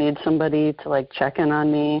 I don't need somebody to check in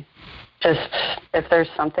on me. Just if there's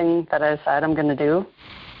something that I decide I'm going to do,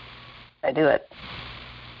 I do it.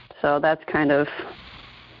 So that's kind of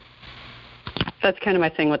my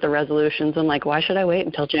thing with the resolutions. I'm why should I wait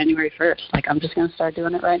until January 1st? I'm just going to start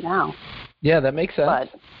doing it right now. Yeah, that makes sense.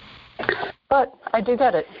 But I do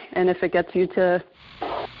get it. And if it gets you to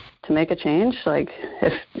make a change,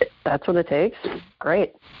 if that's what it takes,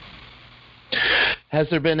 great. Are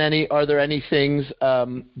there any things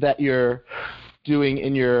that you're doing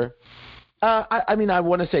in your, I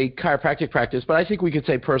want to say chiropractic practice, but I think we could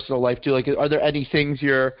say personal life too. Like, are there any things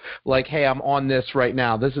you're like, hey, I'm on this right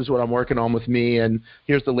now. This is what I'm working on with me, and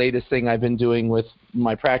here's the latest thing I've been doing with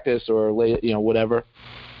my practice, or whatever.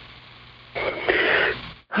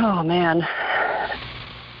 Oh man,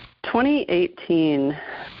 2018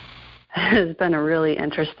 has been a really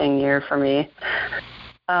interesting year for me.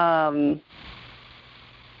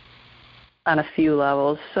 On a few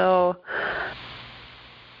levels. So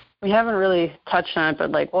we haven't really touched on it, but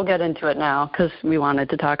like we'll get into it now because we wanted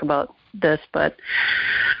to talk about this. But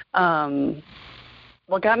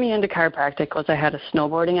what got me into chiropractic was I had a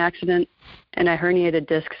snowboarding accident and I herniated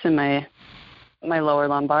discs in my lower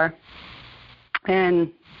lumbar.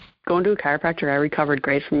 And going to a chiropractor, I recovered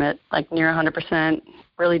great from it, like near 100%,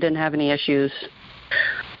 really didn't have any issues,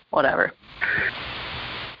 whatever.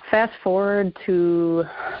 Fast forward to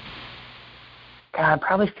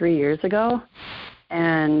probably 3 years ago,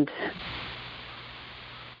 and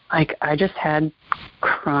like I just had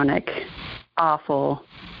chronic, awful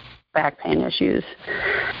back pain issues,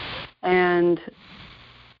 and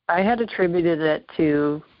I had attributed it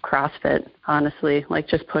to CrossFit, honestly, like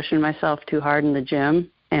just pushing myself too hard in the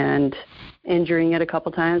gym and injuring it a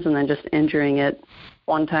couple times, and then just injuring it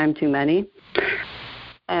one time too many,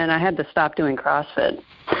 and I had to stop doing CrossFit.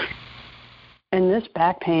 And this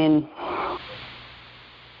back pain,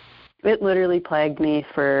 it literally plagued me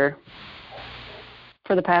for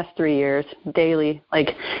the past 3 years, daily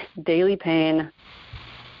pain,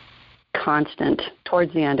 constant.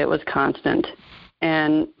 Towards the end, it was constant.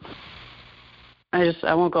 And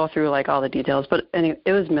I won't go through like all the details, but anyway,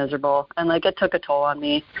 it was miserable. And like it took a toll on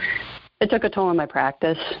me. It took a toll on my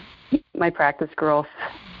practice growth.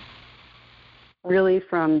 Really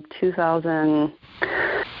from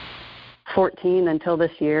 2014 until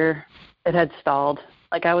this year, it had stalled.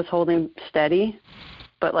 Like I was holding steady,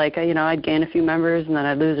 but like, I'd gain a few members and then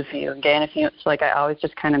I'd lose a few and gain a few. So like I always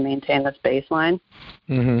just kind of maintain this baseline.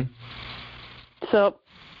 Mm-hmm. So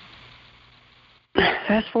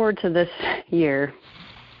fast forward to this year,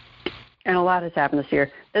 and a lot has happened this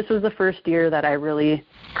year. This was the first year that I really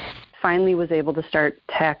finally was able to start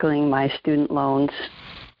tackling my student loans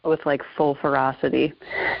with like full ferocity.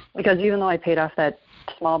 Because even though I paid off that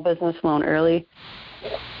small business loan early,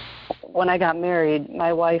 when I got married,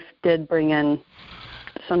 my wife did bring in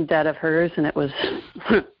some debt of hers, and it was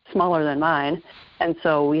smaller than mine. And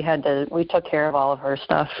so we took care of all of her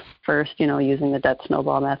stuff first, using the debt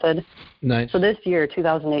snowball method. Nice. So this year,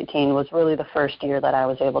 2018, was really the first year that I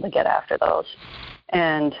was able to get after those.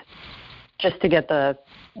 And just to get the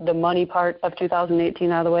money part of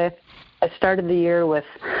 2018 out of the way, I started the year with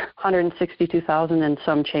 $162,000 and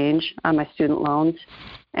some change on my student loans.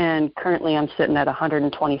 And currently I'm sitting at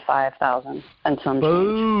 $125,000 and some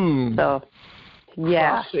Boom. change. So,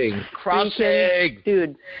 yeah. Crossing.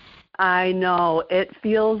 Dude, I know. It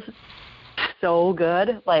feels so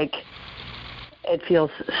good. Like, it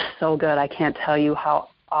feels so good. I can't tell you how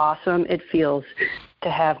awesome it feels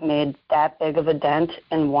to have made that big of a dent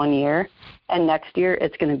in 1 year. And next year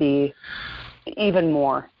it's going to be even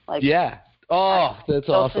more. Like, yeah. Oh, that's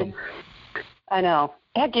awesome. I know.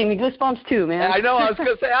 That gave me goosebumps too, man. I know. I was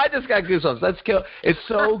going to say, I just got goosebumps. That's cool. It's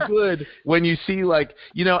so good when you see like,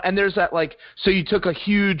 and there's that like, so you took a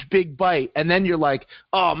huge big bite and then you're like,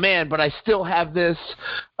 oh man, but I still have this.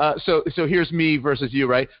 So here's me versus you,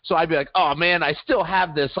 right? So I'd be like, oh man, I still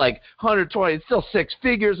have this like 120, it's still six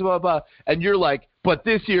figures, blah, blah. And you're like, but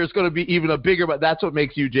this year is going to be even a bigger bite. That's what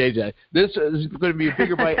makes you JJ. This is going to be a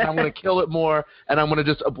bigger bite, and I'm going to kill it more, and I'm going to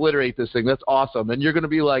just obliterate this thing. That's awesome. And you're going to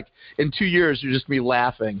be like, in 2 years, you're just me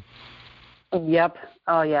laughing. Yep.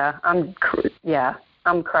 Oh, yeah.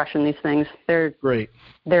 I'm crushing these things. They're great.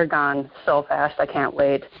 They're gone so fast. I can't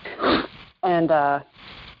wait. And,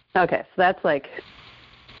 okay, so that's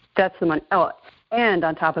the money. Oh, and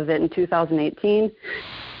on top of it, in 2018,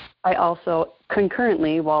 I also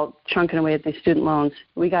concurrently, while chunking away at these student loans,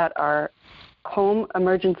 we got our home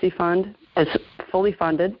emergency fund is fully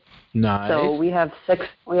funded. Nice. So we have 6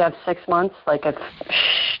 months. Like if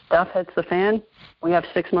stuff hits the fan, we have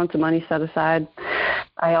 6 months of money set aside.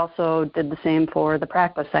 I also did the same for the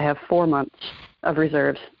practice. I have 4 months of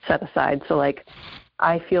reserves set aside. So like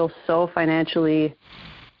I feel so financially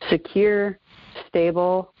secure,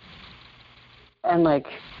 stable, and like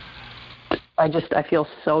I feel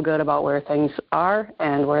so good about where things are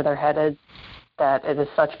and where they're headed that it is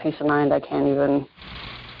such peace of mind I can't even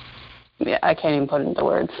put it into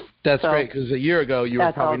words. That's great, because a year ago you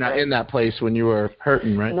were probably not in that place when you were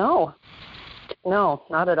hurting, right? No. No,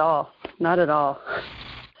 not at all. Not at all.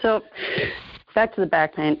 So back to the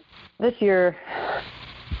back pain. This year,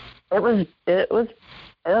 it was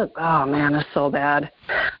oh man, it's so bad.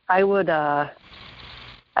 I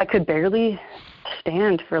could barely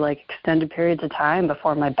stand for like extended periods of time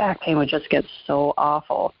before my back pain would just get so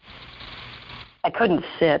awful. I couldn't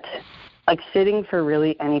sit. Like sitting for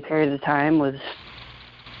really any period of time was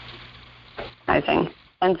amazing.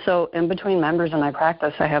 And so in between members in my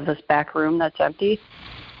practice, I have this back room that's empty.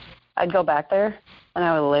 I'd go back there and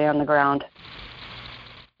I would lay on the ground.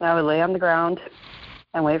 And I would lay on the ground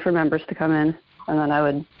and wait for members to come in. And then I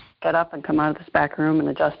would get up and come out of this back room and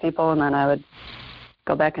adjust people. And then I would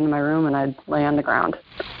go back into my room and I'd lay on the ground.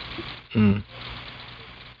 And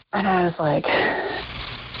I was like,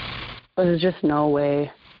 there's just no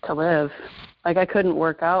way to live. Like I couldn't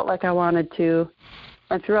work out like I wanted to.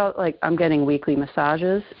 And throughout, like, I'm getting weekly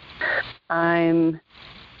massages. I'm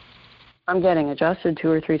getting adjusted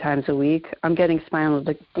 2 or 3 times a week. I'm getting spinal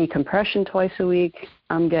decompression twice a week.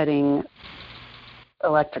 I'm getting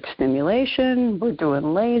electric stimulation. We're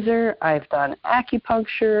doing laser. I've done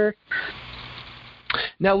acupuncture.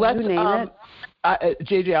 Now let's you name it.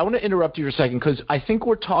 JJ, I want to interrupt you for a second because I think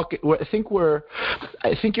I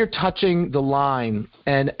think you're touching the line,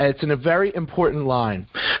 and it's in a very important line.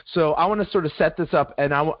 So I want to sort of set this up,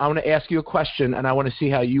 and I want to ask you a question, and I want to see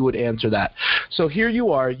how you would answer that. So here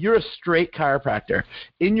you are. You're a straight chiropractor.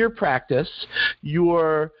 In your practice,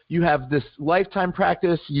 you have this lifetime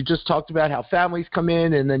practice. You just talked about how families come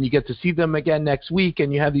in, and then you get to see them again next week,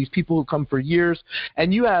 and you have these people who come for years,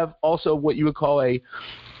 and you have also what you would call a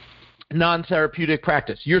non-therapeutic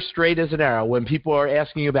practice. You're straight as an arrow. When people are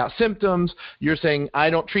asking you about symptoms, you're saying, I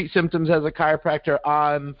don't treat symptoms as a chiropractor.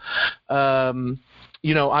 I'm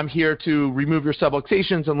here to remove your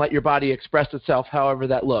subluxations and let your body express itself however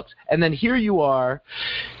that looks. And then here you are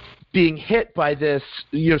being hit by this,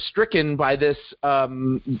 stricken by this,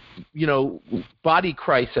 body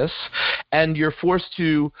crisis, and you're forced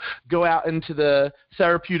to go out into the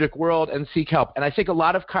therapeutic world and seek help. And I think a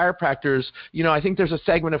lot of chiropractors, I think there's a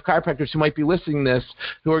segment of chiropractors who might be listening to this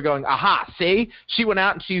who are going, aha, see, she went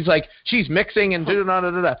out and she's mixing and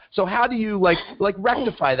da-da-da-da-da. So how do you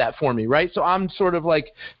rectify that for me, right? So I'm sort of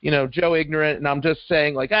like, Joe ignorant, and I'm just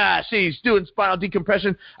saying she's doing spinal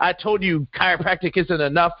decompression. I told you chiropractic isn't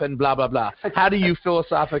enough and blah, blah, blah. How do you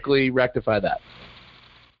philosophically rectify that?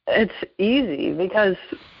 It's easy because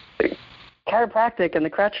chiropractic and the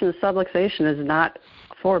correction of subluxation is not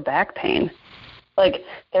for back pain. Like,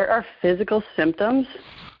 there are physical symptoms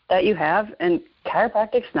that you have, and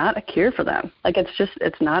chiropractic's not a cure for them. Like,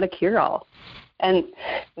 it's not a cure-all. And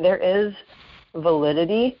there is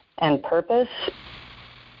validity and purpose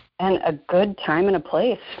and a good time and a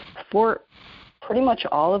place for pretty much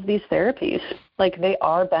all of these therapies. Like, they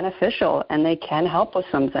are beneficial and they can help with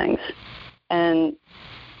some things. And,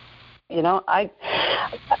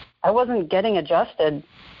 I wasn't getting adjusted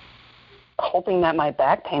hoping that my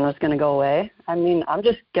back pain was going to go away. I mean, I'm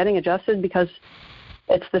just getting adjusted because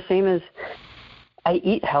it's the same as I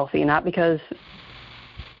eat healthy, not because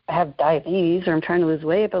I have diabetes or I'm trying to lose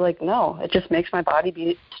weight, but no, it just makes my body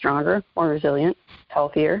be stronger, more resilient,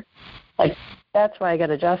 healthier. That's why I got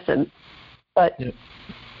adjusted. But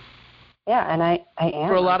yeah, and I am.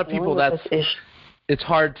 For a lot of people, it's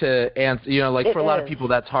hard to answer, for a lot of people,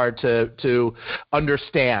 that's hard to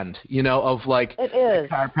understand, it is.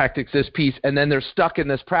 Chiropractic's this piece, and then they're stuck in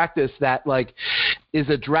this practice that is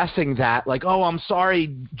addressing that, oh, I'm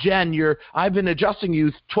sorry, Jen, I've been adjusting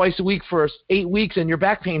you twice a week for 8 weeks and your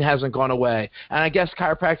back pain hasn't gone away. And I guess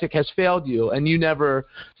chiropractic has failed you, and you never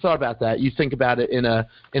thought about that. You think about it in a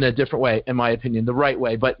different way, in my opinion, the right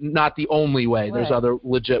way, but not the only way. Right. There's other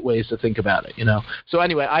legit ways to think about it, So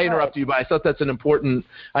anyway, I interrupted you, but I thought that's an important,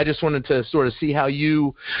 I just wanted to sort of see how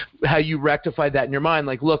you rectified that in your mind.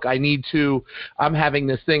 Look, I'm having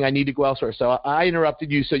this thing, I need to go elsewhere. So I interrupted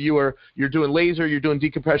you. So you're doing laser, you're doing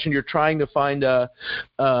decompression, you're trying to find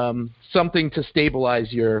something to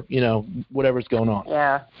stabilize your, whatever's going on.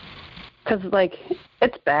 Yeah, because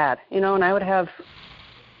it's bad, and I would have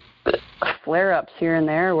flare-ups here and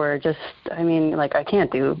there where I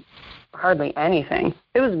can't do hardly anything.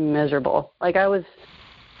 It was miserable.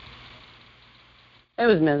 It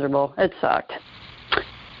was miserable. It sucked.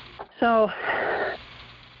 So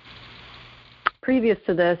previous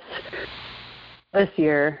to this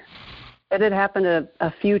year, it had happened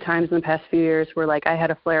a few times in the past few years where I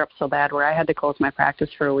had a flare up so bad where I had to close my practice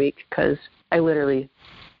for a week because I literally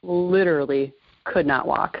could not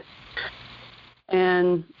walk.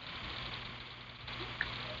 And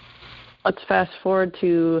let's fast forward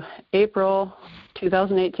to April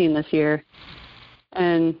 2018 this year,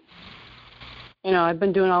 and I've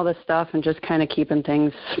been doing all this stuff and just kind of keeping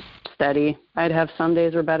things steady. I'd have some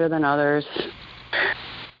days were better than others.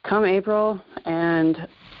 Come April, and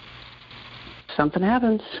something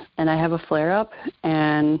happens, and I have a flare-up,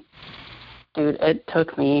 and, dude, it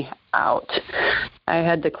took me out. I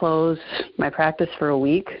had to close my practice for a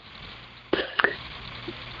week.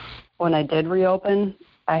 When I did reopen,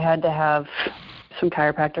 I had to have some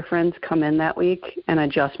chiropractor friends come in that week and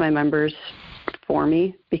adjust my members for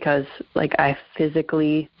me because, like, I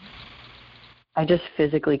just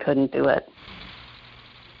physically couldn't do it.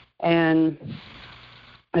 And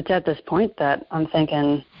it's at this point that I'm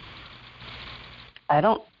thinking, I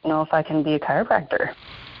don't know if I can be a chiropractor.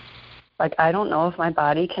 Like, I don't know if my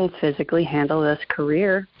body can physically handle this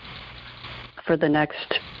career for the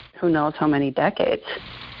next who knows how many decades.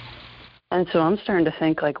 And so I'm starting to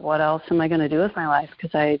think, like, what else am I going to do with my life?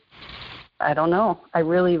 Because I don't know. I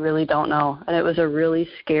really, really don't know. And it was a really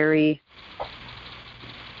scary,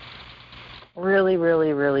 really,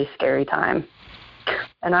 really, really scary time.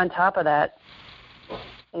 And on top of that,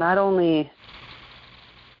 not only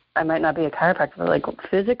I might not be a chiropractor, but, like,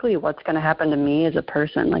 physically what's going to happen to me as a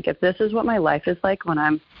person. Like, if this is what my life is like when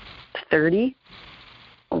I'm 30,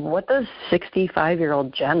 what does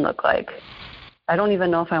 65-year-old Jen look like? I don't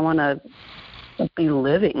even know if I want to be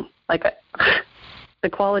living. Like, the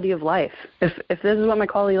quality of life. If this is what my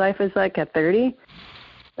quality of life is like at 30,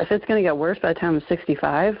 if it's going to get worse by the time I'm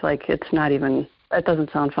 65, like, it's not even, that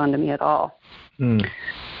doesn't sound fun to me at all.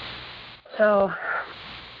 So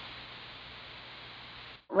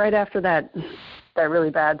right after that really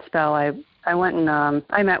bad spell, I went and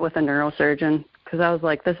I met with a neurosurgeon because I was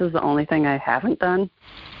like, this is the only thing I haven't done.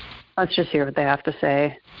 Let's just hear what they have to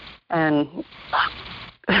say. And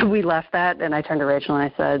we left that, and I turned to Rachel and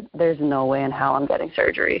I said, there's no way in hell I'm getting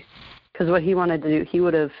surgery. Because what he wanted to do, he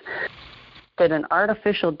would have did an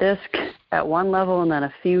artificial disc at one level and then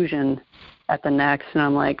a fusion at the next. And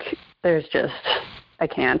I'm like, I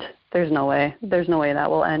can't. There's no way. There's no way that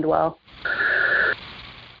will end well.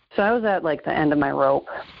 So I was at, like, the end of my rope.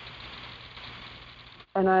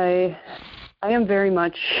 And I am very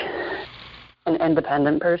much an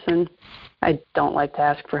independent person. I don't like to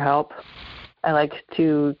ask for help. I like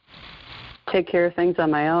to take care of things on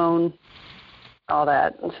my own, all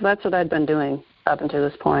that. And so that's what I'd been doing up until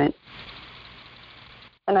this point.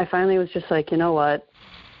 And I finally was just like, you know what?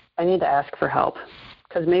 I need to ask for help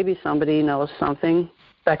because maybe somebody knows something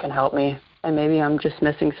that can help me, and maybe I'm just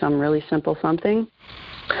missing some really simple something.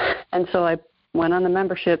 And so I went on the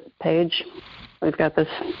membership page. We've got this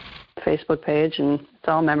Facebook page, and it's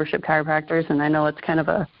all membership chiropractors, and I know it's kind of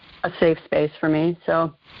a safe space for me.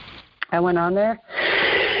 So I went on there,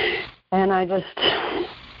 and I just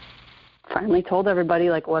finally told everybody,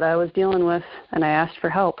 like, what I was dealing with, and I asked for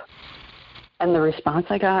help. And the response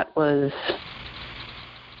I got was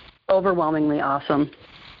overwhelmingly awesome.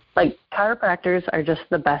 Like, chiropractors are just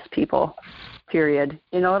the best people, period.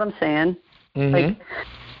 You know what I'm saying? Mm-hmm. Like,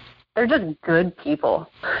 they're just good people.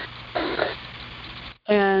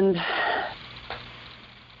 And,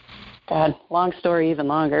 God, long story, even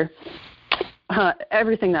longer.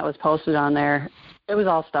 Everything that was posted on there, it was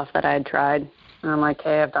all stuff that I had tried. And I'm like,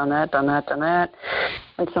 hey, I've done that.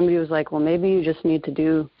 And somebody was like, well, maybe you just need to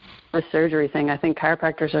do this surgery thing. I think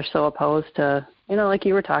chiropractors are so opposed to, like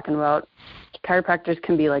you were talking about, chiropractors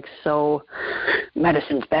can be like, so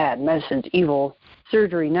medicine's bad, medicine's evil,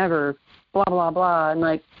 surgery never, blah, blah, blah. And,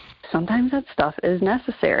 like, sometimes that stuff is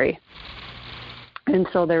necessary. And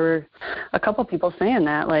so there were a couple people saying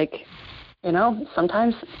that, like,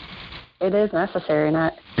 sometimes it is necessary. And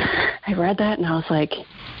I read that and I was like,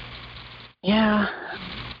 yeah,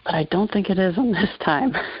 but I don't think it is on this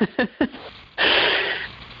time.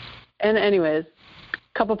 And anyways,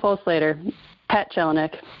 a couple posts later, Pat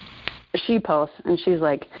Jelinek, she posts and she's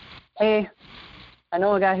like, hey, I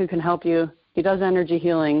know a guy who can help you. He does energy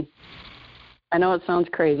healing. I know it sounds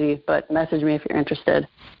crazy, but message me if you're interested.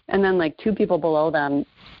 And then, like, 2 people below them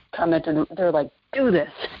commented, they're like, do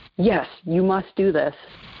this. Yes, you must do this.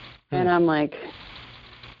 And I'm like,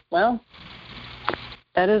 well,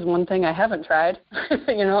 that is one thing I haven't tried,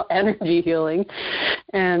 energy healing.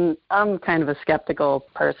 And I'm kind of a skeptical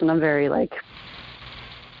person. I'm very, like,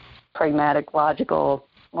 pragmatic, logical,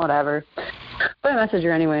 whatever. But I message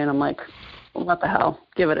her anyway, and I'm like, what the hell?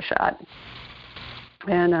 Give it a shot.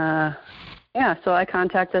 And, so I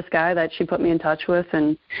contact this guy that she put me in touch with,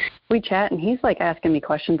 and we chat, and he's, like, asking me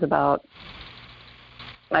questions about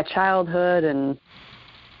my childhood and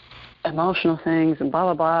emotional things and blah,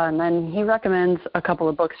 blah, blah. And then he recommends a couple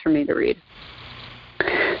of books for me to read.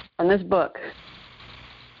 And this book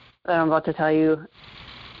that I'm about to tell you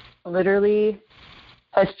literally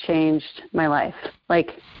has changed my life,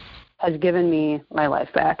 like has given me my life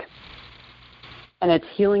back. And it's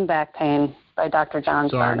Healing Back Pain by Dr. John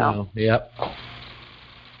Sarno. Yep.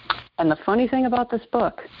 And the funny thing about this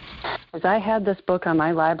book is I had this book on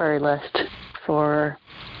my library list for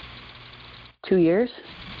 2 years,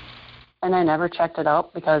 and I never checked it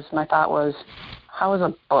out because my thought was, how is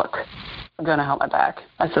a book going to help my back?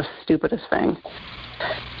 That's the stupidest thing.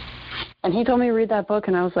 And he told me to read that book,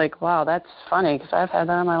 and I was like, wow, that's funny because I've had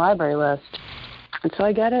that on my library list. And so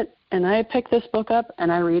I get it, and I pick this book up,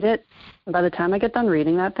 and I read it. And by the time I get done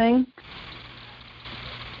reading that thing,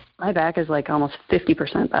 my back is like almost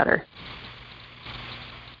 50% better.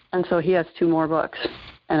 And so he has 2 more books,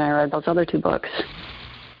 and I read those other 2 books.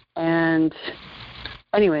 And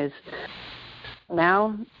anyways,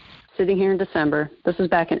 now sitting here in December, this is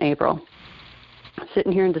back in April,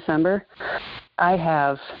 sitting here in December, I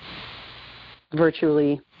have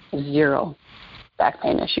virtually 0 back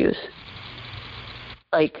pain issues.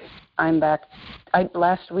 Like, I'm back.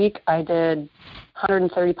 Last week I did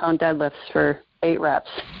 130-pound deadlifts for 8 reps,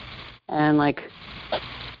 and like,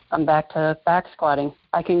 I'm back to back squatting.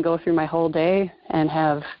 I can go through my whole day and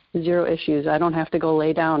have 0 issues. I don't have to go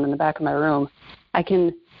lay down in the back of my room. I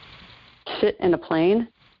can sit in a plane,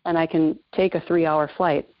 and I can take a 3-hour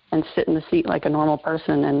flight and sit in the seat like a normal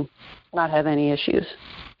person and not have any issues.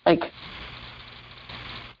 Like,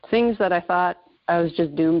 things that I thought I was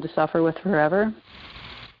just doomed to suffer with forever,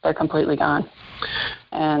 they're completely gone.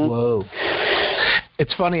 And whoa.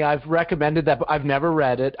 It's funny, I've recommended that, but I've never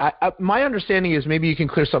read it. My understanding is, maybe you can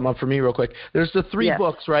clear something up for me real quick. There's the 3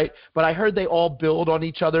 books, right? But I heard they all build on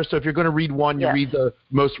each other, so if you're going to read one, you read the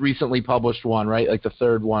most recently published one, right? Like the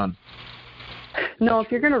 3rd one. No, if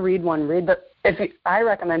you're going to read one, I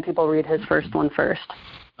recommend people read his first one first.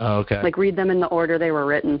 Oh, okay. Like, read them in the order they were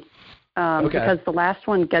written. Because the last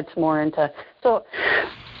one gets more into... So,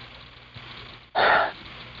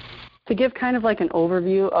 to give kind of like an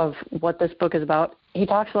overview of what this book is about, he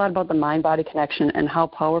talks a lot about the mind-body connection and how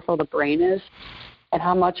powerful the brain is and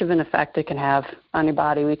how much of an effect it can have on your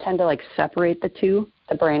body. We tend to like separate the two,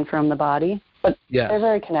 the brain from the body, but they're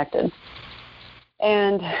very connected.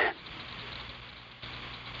 And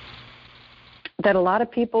that a lot of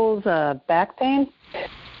people's back pain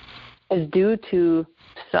is due to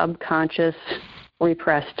subconscious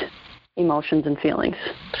repressed emotions and feelings.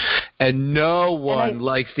 And no one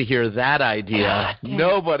likes to hear that idea.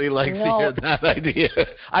 Nobody likes to hear that idea.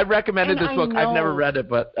 I recommended this book. I've never read it,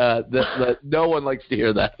 but no one likes to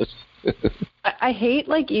hear that. I hate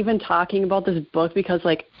like even talking about this book because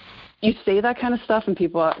like you say that kind of stuff and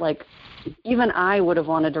people are like, even I would have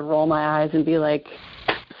wanted to roll my eyes and be like,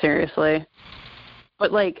 seriously.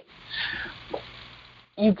 But like,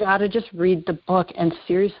 you got to just read the book and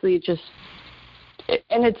seriously just,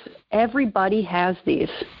 and it's, everybody has these.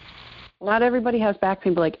 Not everybody has back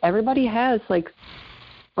pain, but like everybody has like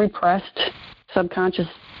repressed subconscious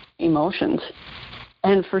emotions.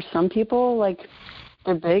 And for some people, like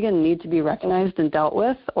they're big and need to be recognized and dealt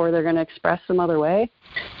with, or they're going to express some other way.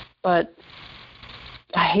 But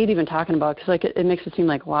I hate even talking about it because like it makes it seem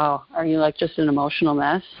like, wow, are you like just an emotional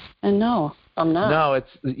mess? And no, I'm not. No,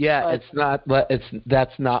 it's not.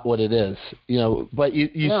 That's not what it is. You know, but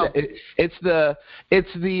you say it's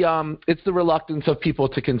the reluctance of people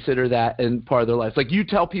to consider that in part of their lives. Like you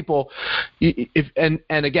tell people, and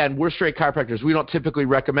again, we're straight chiropractors. We don't typically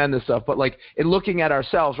recommend this stuff, but like in looking at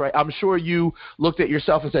ourselves, right? I'm sure you looked at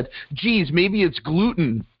yourself and said, "Geez, maybe it's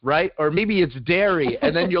gluten." Right? Or maybe it's dairy.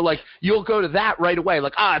 And then you'll go to that right away.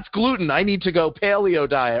 Like, it's gluten. I need to go paleo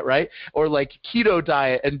diet, right? Or like keto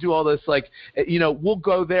diet and do all this, like, we'll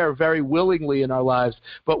go there very willingly in our lives,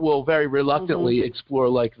 but we'll very reluctantly explore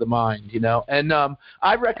like the mind, And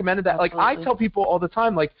I recommended that. Like I tell people all the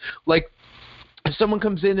time, like if someone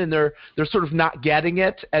comes in and they're sort of not getting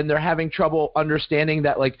it and they're having trouble understanding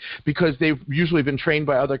that, like, because they've usually been trained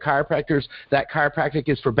by other chiropractors that chiropractic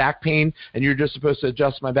is for back pain and you're just supposed to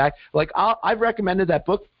adjust my back. Like I've recommended that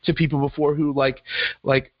book to people before who like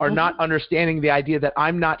are not understanding the idea that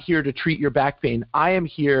I'm not here to treat your back pain. I am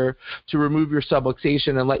here to remove your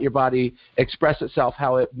subluxation and let your body express itself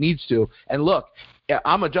how it needs to. And look,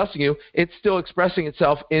 I'm adjusting you. It's still expressing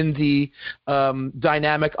itself in the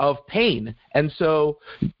dynamic of pain. And so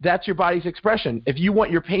that's your body's expression. If you want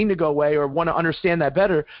your pain to go away or want to understand that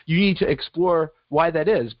better, you need to explore why that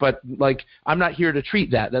is. But, like, I'm not here to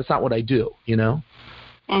treat that. That's not what I do,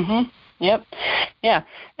 Yep. Yeah.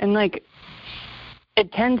 And, like,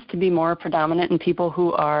 it tends to be more predominant in people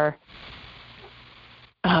who are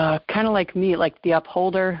kind of like me, like the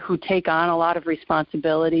upholder who take on a lot of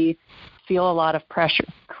responsibility, feel a lot of pressure,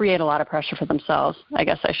 create a lot of pressure for themselves, I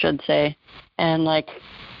guess I should say. And like,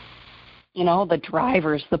 you know, the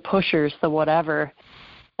drivers, the pushers, the whatever,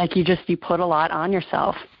 like you put a lot on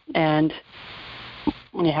yourself. And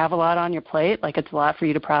when you have a lot on your plate, like it's a lot for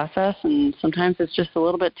you to process, and sometimes it's just a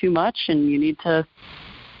little bit too much and you need to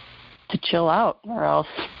chill out, or else,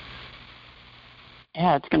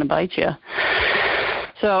 yeah, it's going to bite you.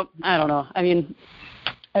 So I don't know. I mean,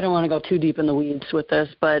 I don't want to go too deep in the weeds with this,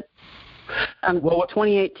 but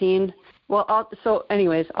 2018. Well, so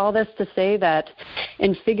anyways, all this to say that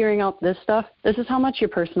in figuring out this stuff, this is how much your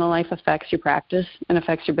personal life affects your practice and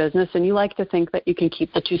affects your business. And you like to think that you can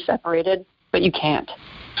keep the two separated, but you can't.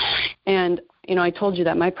 And, you know, I told you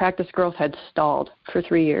that my practice growth had stalled for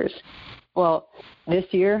 3 years. Well, this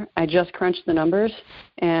year I just crunched the numbers,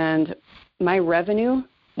 and my revenue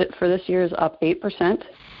for this year is up 8%,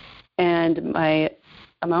 and my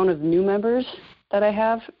amount of new members that I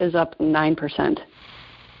have is up 9%.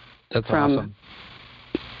 That's awesome.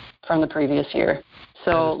 From the previous year.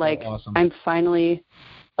 So, like, awesome. I'm finally,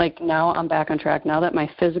 like, now I'm back on track. Now that my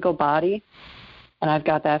physical body, and I've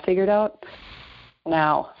got that figured out,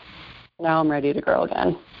 now I'm ready to grow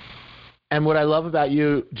again. And what I love about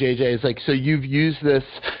you, JJ, is like, so you've used this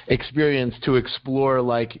experience to explore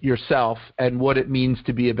like yourself and what it means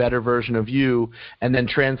to be a better version of you, and then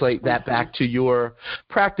translate that back to your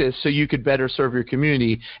practice so you could better serve your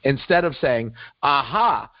community, instead of saying,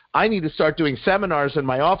 aha, I need to start doing seminars in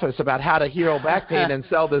my office about how to heal back pain and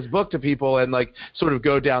sell this book to people, and like sort of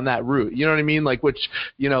go down that route. You know what I mean? Like, which,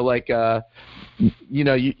 you know, like, you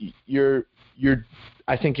know, you're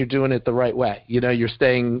I think you're doing it the right way. You know, you're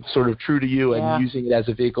staying sort of true to you and using it as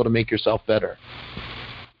a vehicle to make yourself better.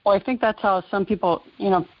 Well, I think that's how some people, you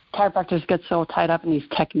know, chiropractors get so tied up in these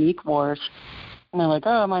technique wars. And they're like,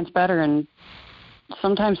 oh, mine's better. And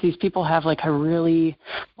sometimes these people have like a really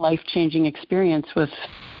life-changing experience with,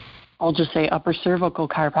 I'll just say, upper cervical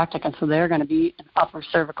chiropractic. And so they're going to be an upper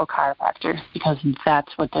cervical chiropractor because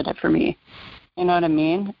that's what did it for me. You know what I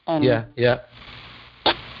mean? And yeah.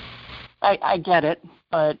 I get it,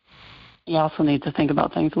 but you also need to think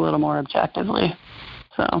about things a little more objectively.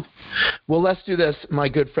 So, well, let's do this, my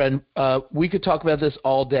good friend. We could talk about this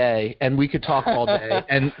all day, and we could talk all day.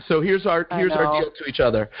 And so here's our deal to each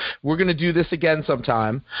other. We're going to do this again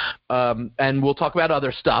sometime, and we'll talk about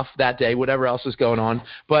other stuff that day, whatever else is going on.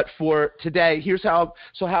 But for today, here's how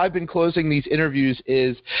I've been closing these interviews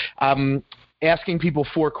is asking people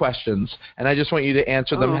 4 questions, and I just want you to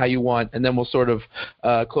answer them how you want, and then we'll sort of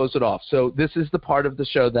close it off. So this is the part of the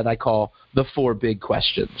show that I call the 4 big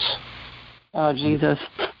questions. Oh, Jesus.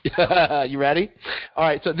 You ready? All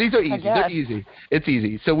right, so these are easy. They're easy. It's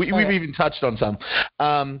easy. So we've even touched on some.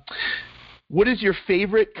 What is your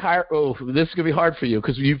favorite this is going to be hard for you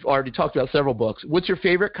because you've already talked about several books. What's your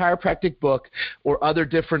favorite chiropractic book or other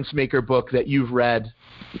difference maker book that you've read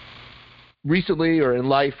recently or in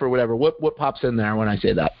life or whatever? What pops in there when I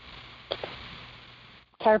say that?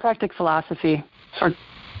 Chiropractic Philosophy. For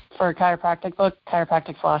a chiropractic book,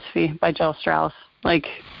 Chiropractic Philosophy by Joe Strauss. Like,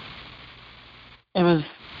 it was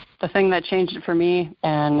the thing that changed it for me,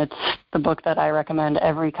 and it's the book that I recommend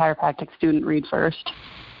every chiropractic student read first.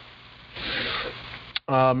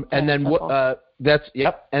 And then what?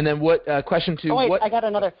 And then what? Question 2. Oh wait, I got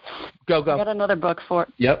another. Go. I got another book for.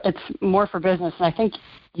 Yep. It's more for business, and I think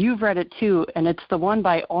you've read it too. And it's the one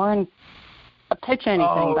by Oren. Pitch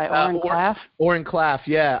Anything by Oren Klaff. Oren Klaff,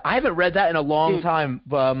 yeah. I haven't read that in a long time,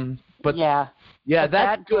 but yeah, that's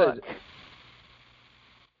that good. Book,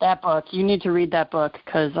 that book, you need to read that book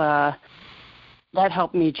because that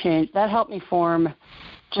helped me change. That helped me form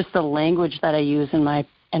just the language that I use in my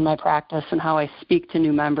practice and how I speak to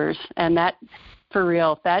new members. And that, for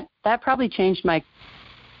real, that probably changed my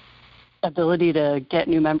ability to get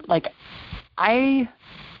new members. Like,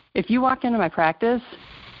 if you walk into my practice,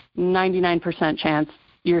 99% chance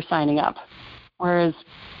you're signing up. Whereas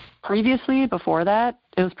previously, before that,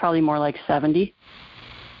 it was probably more like 70.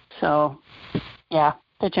 So, yeah,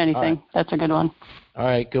 Pitch Anything. Right. That's a good one. All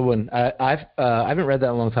right, good one. I haven't read that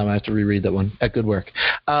in a long time. I have to reread that one. Good work.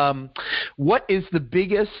 What is the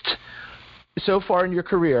biggest, so far in your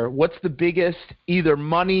career, what's the biggest either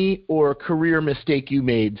money or career mistake you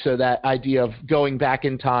made? So that idea of going back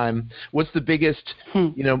in time, what's the biggest,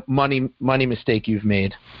 money mistake you've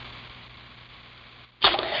made?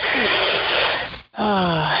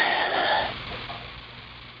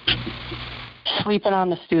 Sleeping on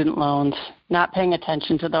the student loans, not paying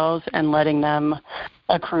attention to those and letting them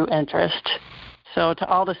accrue interest. So to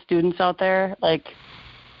all the students out there, like,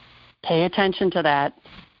 pay attention to that.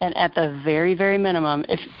 And at the very, very minimum,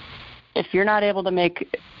 if you're not able to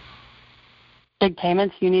make big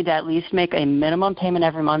payments, you need to at least make a minimum payment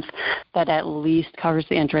every month that at least covers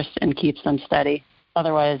the interest and keeps them steady.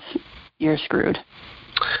 Otherwise, you're screwed.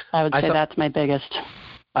 I would say that's my biggest.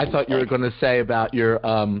 I thought you were going to say about your,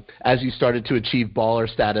 as you started to achieve baller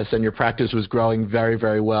status and your practice was growing very,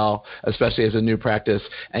 very well, especially as a new practice,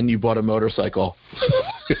 and you bought a motorcycle.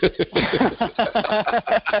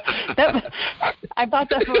 I bought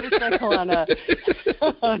that motorcycle on a,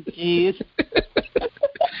 oh, jeez.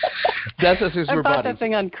 I bought that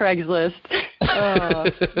thing on Craigslist.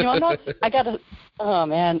 You know, I got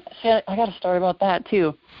a story about that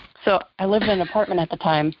too. So I lived in an apartment at the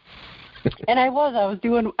time. And I was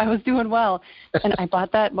doing well, and I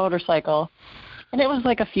bought that motorcycle, and it was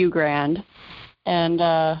like a few grand, and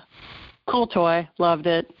cool toy, loved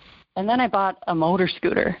it, and then I bought a motor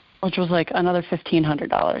scooter, which was like another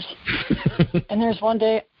 $1,500. And there's one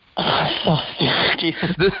day,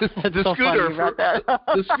 Jesus, the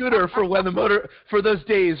scooter for those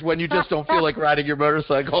days when you just don't feel like riding your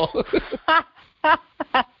motorcycle.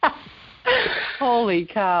 Holy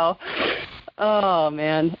cow. Oh,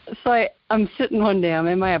 man. So I'm sitting one day, I'm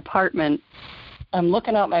in my apartment, I'm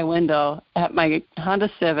looking out my window at my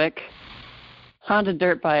Honda Civic, Honda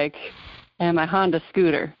dirt bike, and my Honda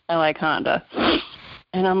scooter. I like Honda.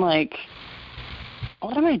 And I'm like,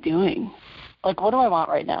 what am I doing? Like, what do I want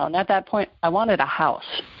right now? And at that point, I wanted a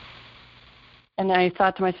house. And I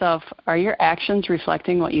thought to myself, are your actions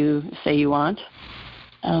reflecting what you say you want?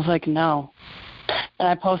 And I was like, no. And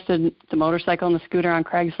I posted the motorcycle and the scooter on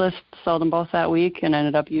Craigslist, sold them both that week, and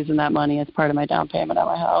ended up using that money as part of my down payment on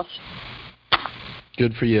my house.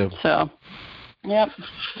 Good for you. So, yep,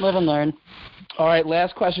 live and learn. All right,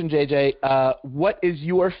 last question, JJ. What is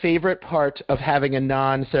your favorite part of having a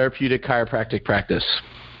non-therapeutic chiropractic practice?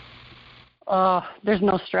 Oh, there's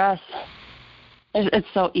no stress. It's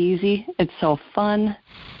so easy. It's so fun.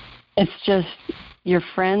 It's just your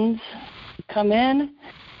friends come in,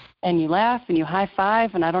 and you laugh and you high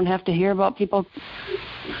five, and I don't have to hear about people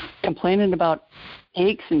complaining about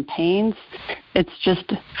aches and pains. It's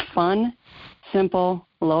just fun, simple,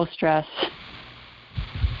 low stress.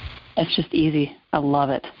 It's just easy. I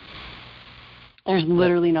love it. There's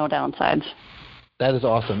literally no downsides. That is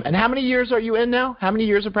awesome. And how many years are you in now? How many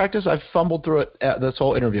years of practice? I've fumbled through it this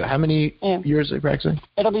whole interview. How many years are you practicing?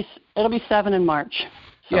 It'll be 7 in March.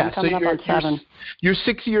 So I'm coming up on 7. You're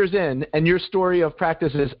 6 years in, and your story of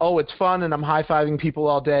practice is, it's fun, and I'm high-fiving people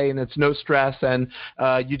all day, and it's no stress, and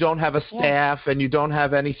you don't have a staff, and you don't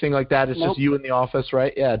have anything like that. It's just you in the office,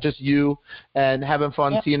 right? Yeah, just you and having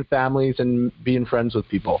fun, seeing families, and being friends with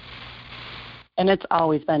people. And it's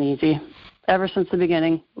always been easy, ever since the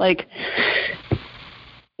beginning. Like,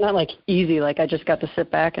 not like easy, like I just got to sit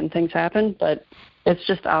back and things happen, but it's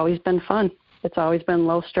just always been fun. It's always been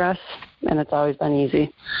low stress, and it's always been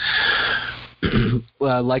easy.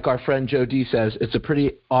 Well, like our friend Joe D says, it's a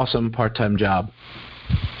pretty awesome part-time job.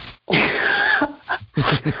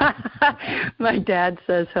 My dad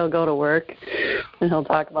says he'll go to work, and he'll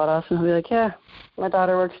talk about us, and he'll be like, yeah, my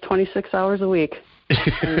daughter works 26 hours a week.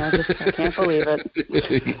 And I can't believe it.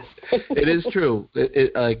 It is true.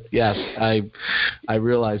 Yes, I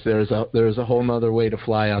realize there is a whole nother way to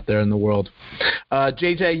fly out there in the world.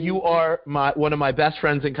 JJ, you are one of my best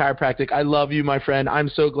friends in chiropractic. I love you, my friend. I'm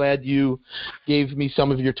so glad you gave me some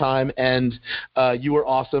of your time, and you were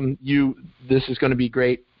awesome. This is going to be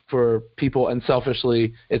great for people, and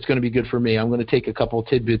selfishly, it's going to be good for me. I'm going to take a couple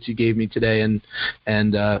tidbits you gave me today and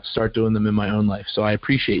start doing them in my own life. So I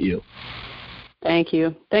appreciate you. Thank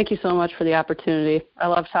you. Thank you so much for the opportunity. I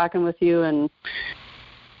love talking with you, and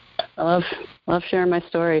I love sharing my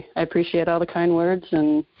story. I appreciate all the kind words,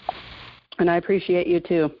 and I appreciate you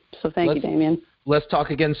too. So thank you, Damien. Let's talk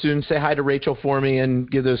again soon. Say hi to Rachel for me and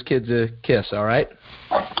give those kids a kiss, all right?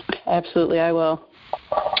 Absolutely, I will.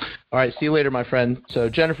 All right, see you later, my friend. So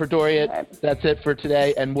Jennifer Doriott, That's it for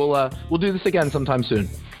today, and we'll do this again sometime soon.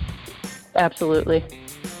 Absolutely.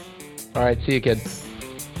 All right, see you, kid.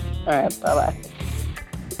 All right, bye-bye.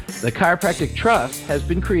 The Chiropractic Trust has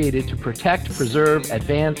been created to protect, preserve,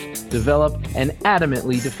 advance, develop, and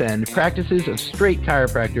adamantly defend practices of straight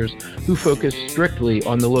chiropractors who focus strictly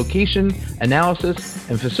on the location, analysis,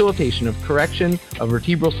 and facilitation of correction of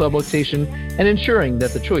vertebral subluxation and ensuring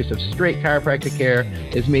that the choice of straight chiropractic care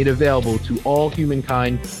is made available to all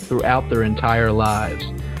humankind throughout their entire lives.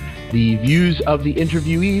 The views of the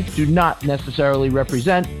interviewees do not necessarily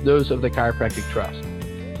represent those of the Chiropractic Trust.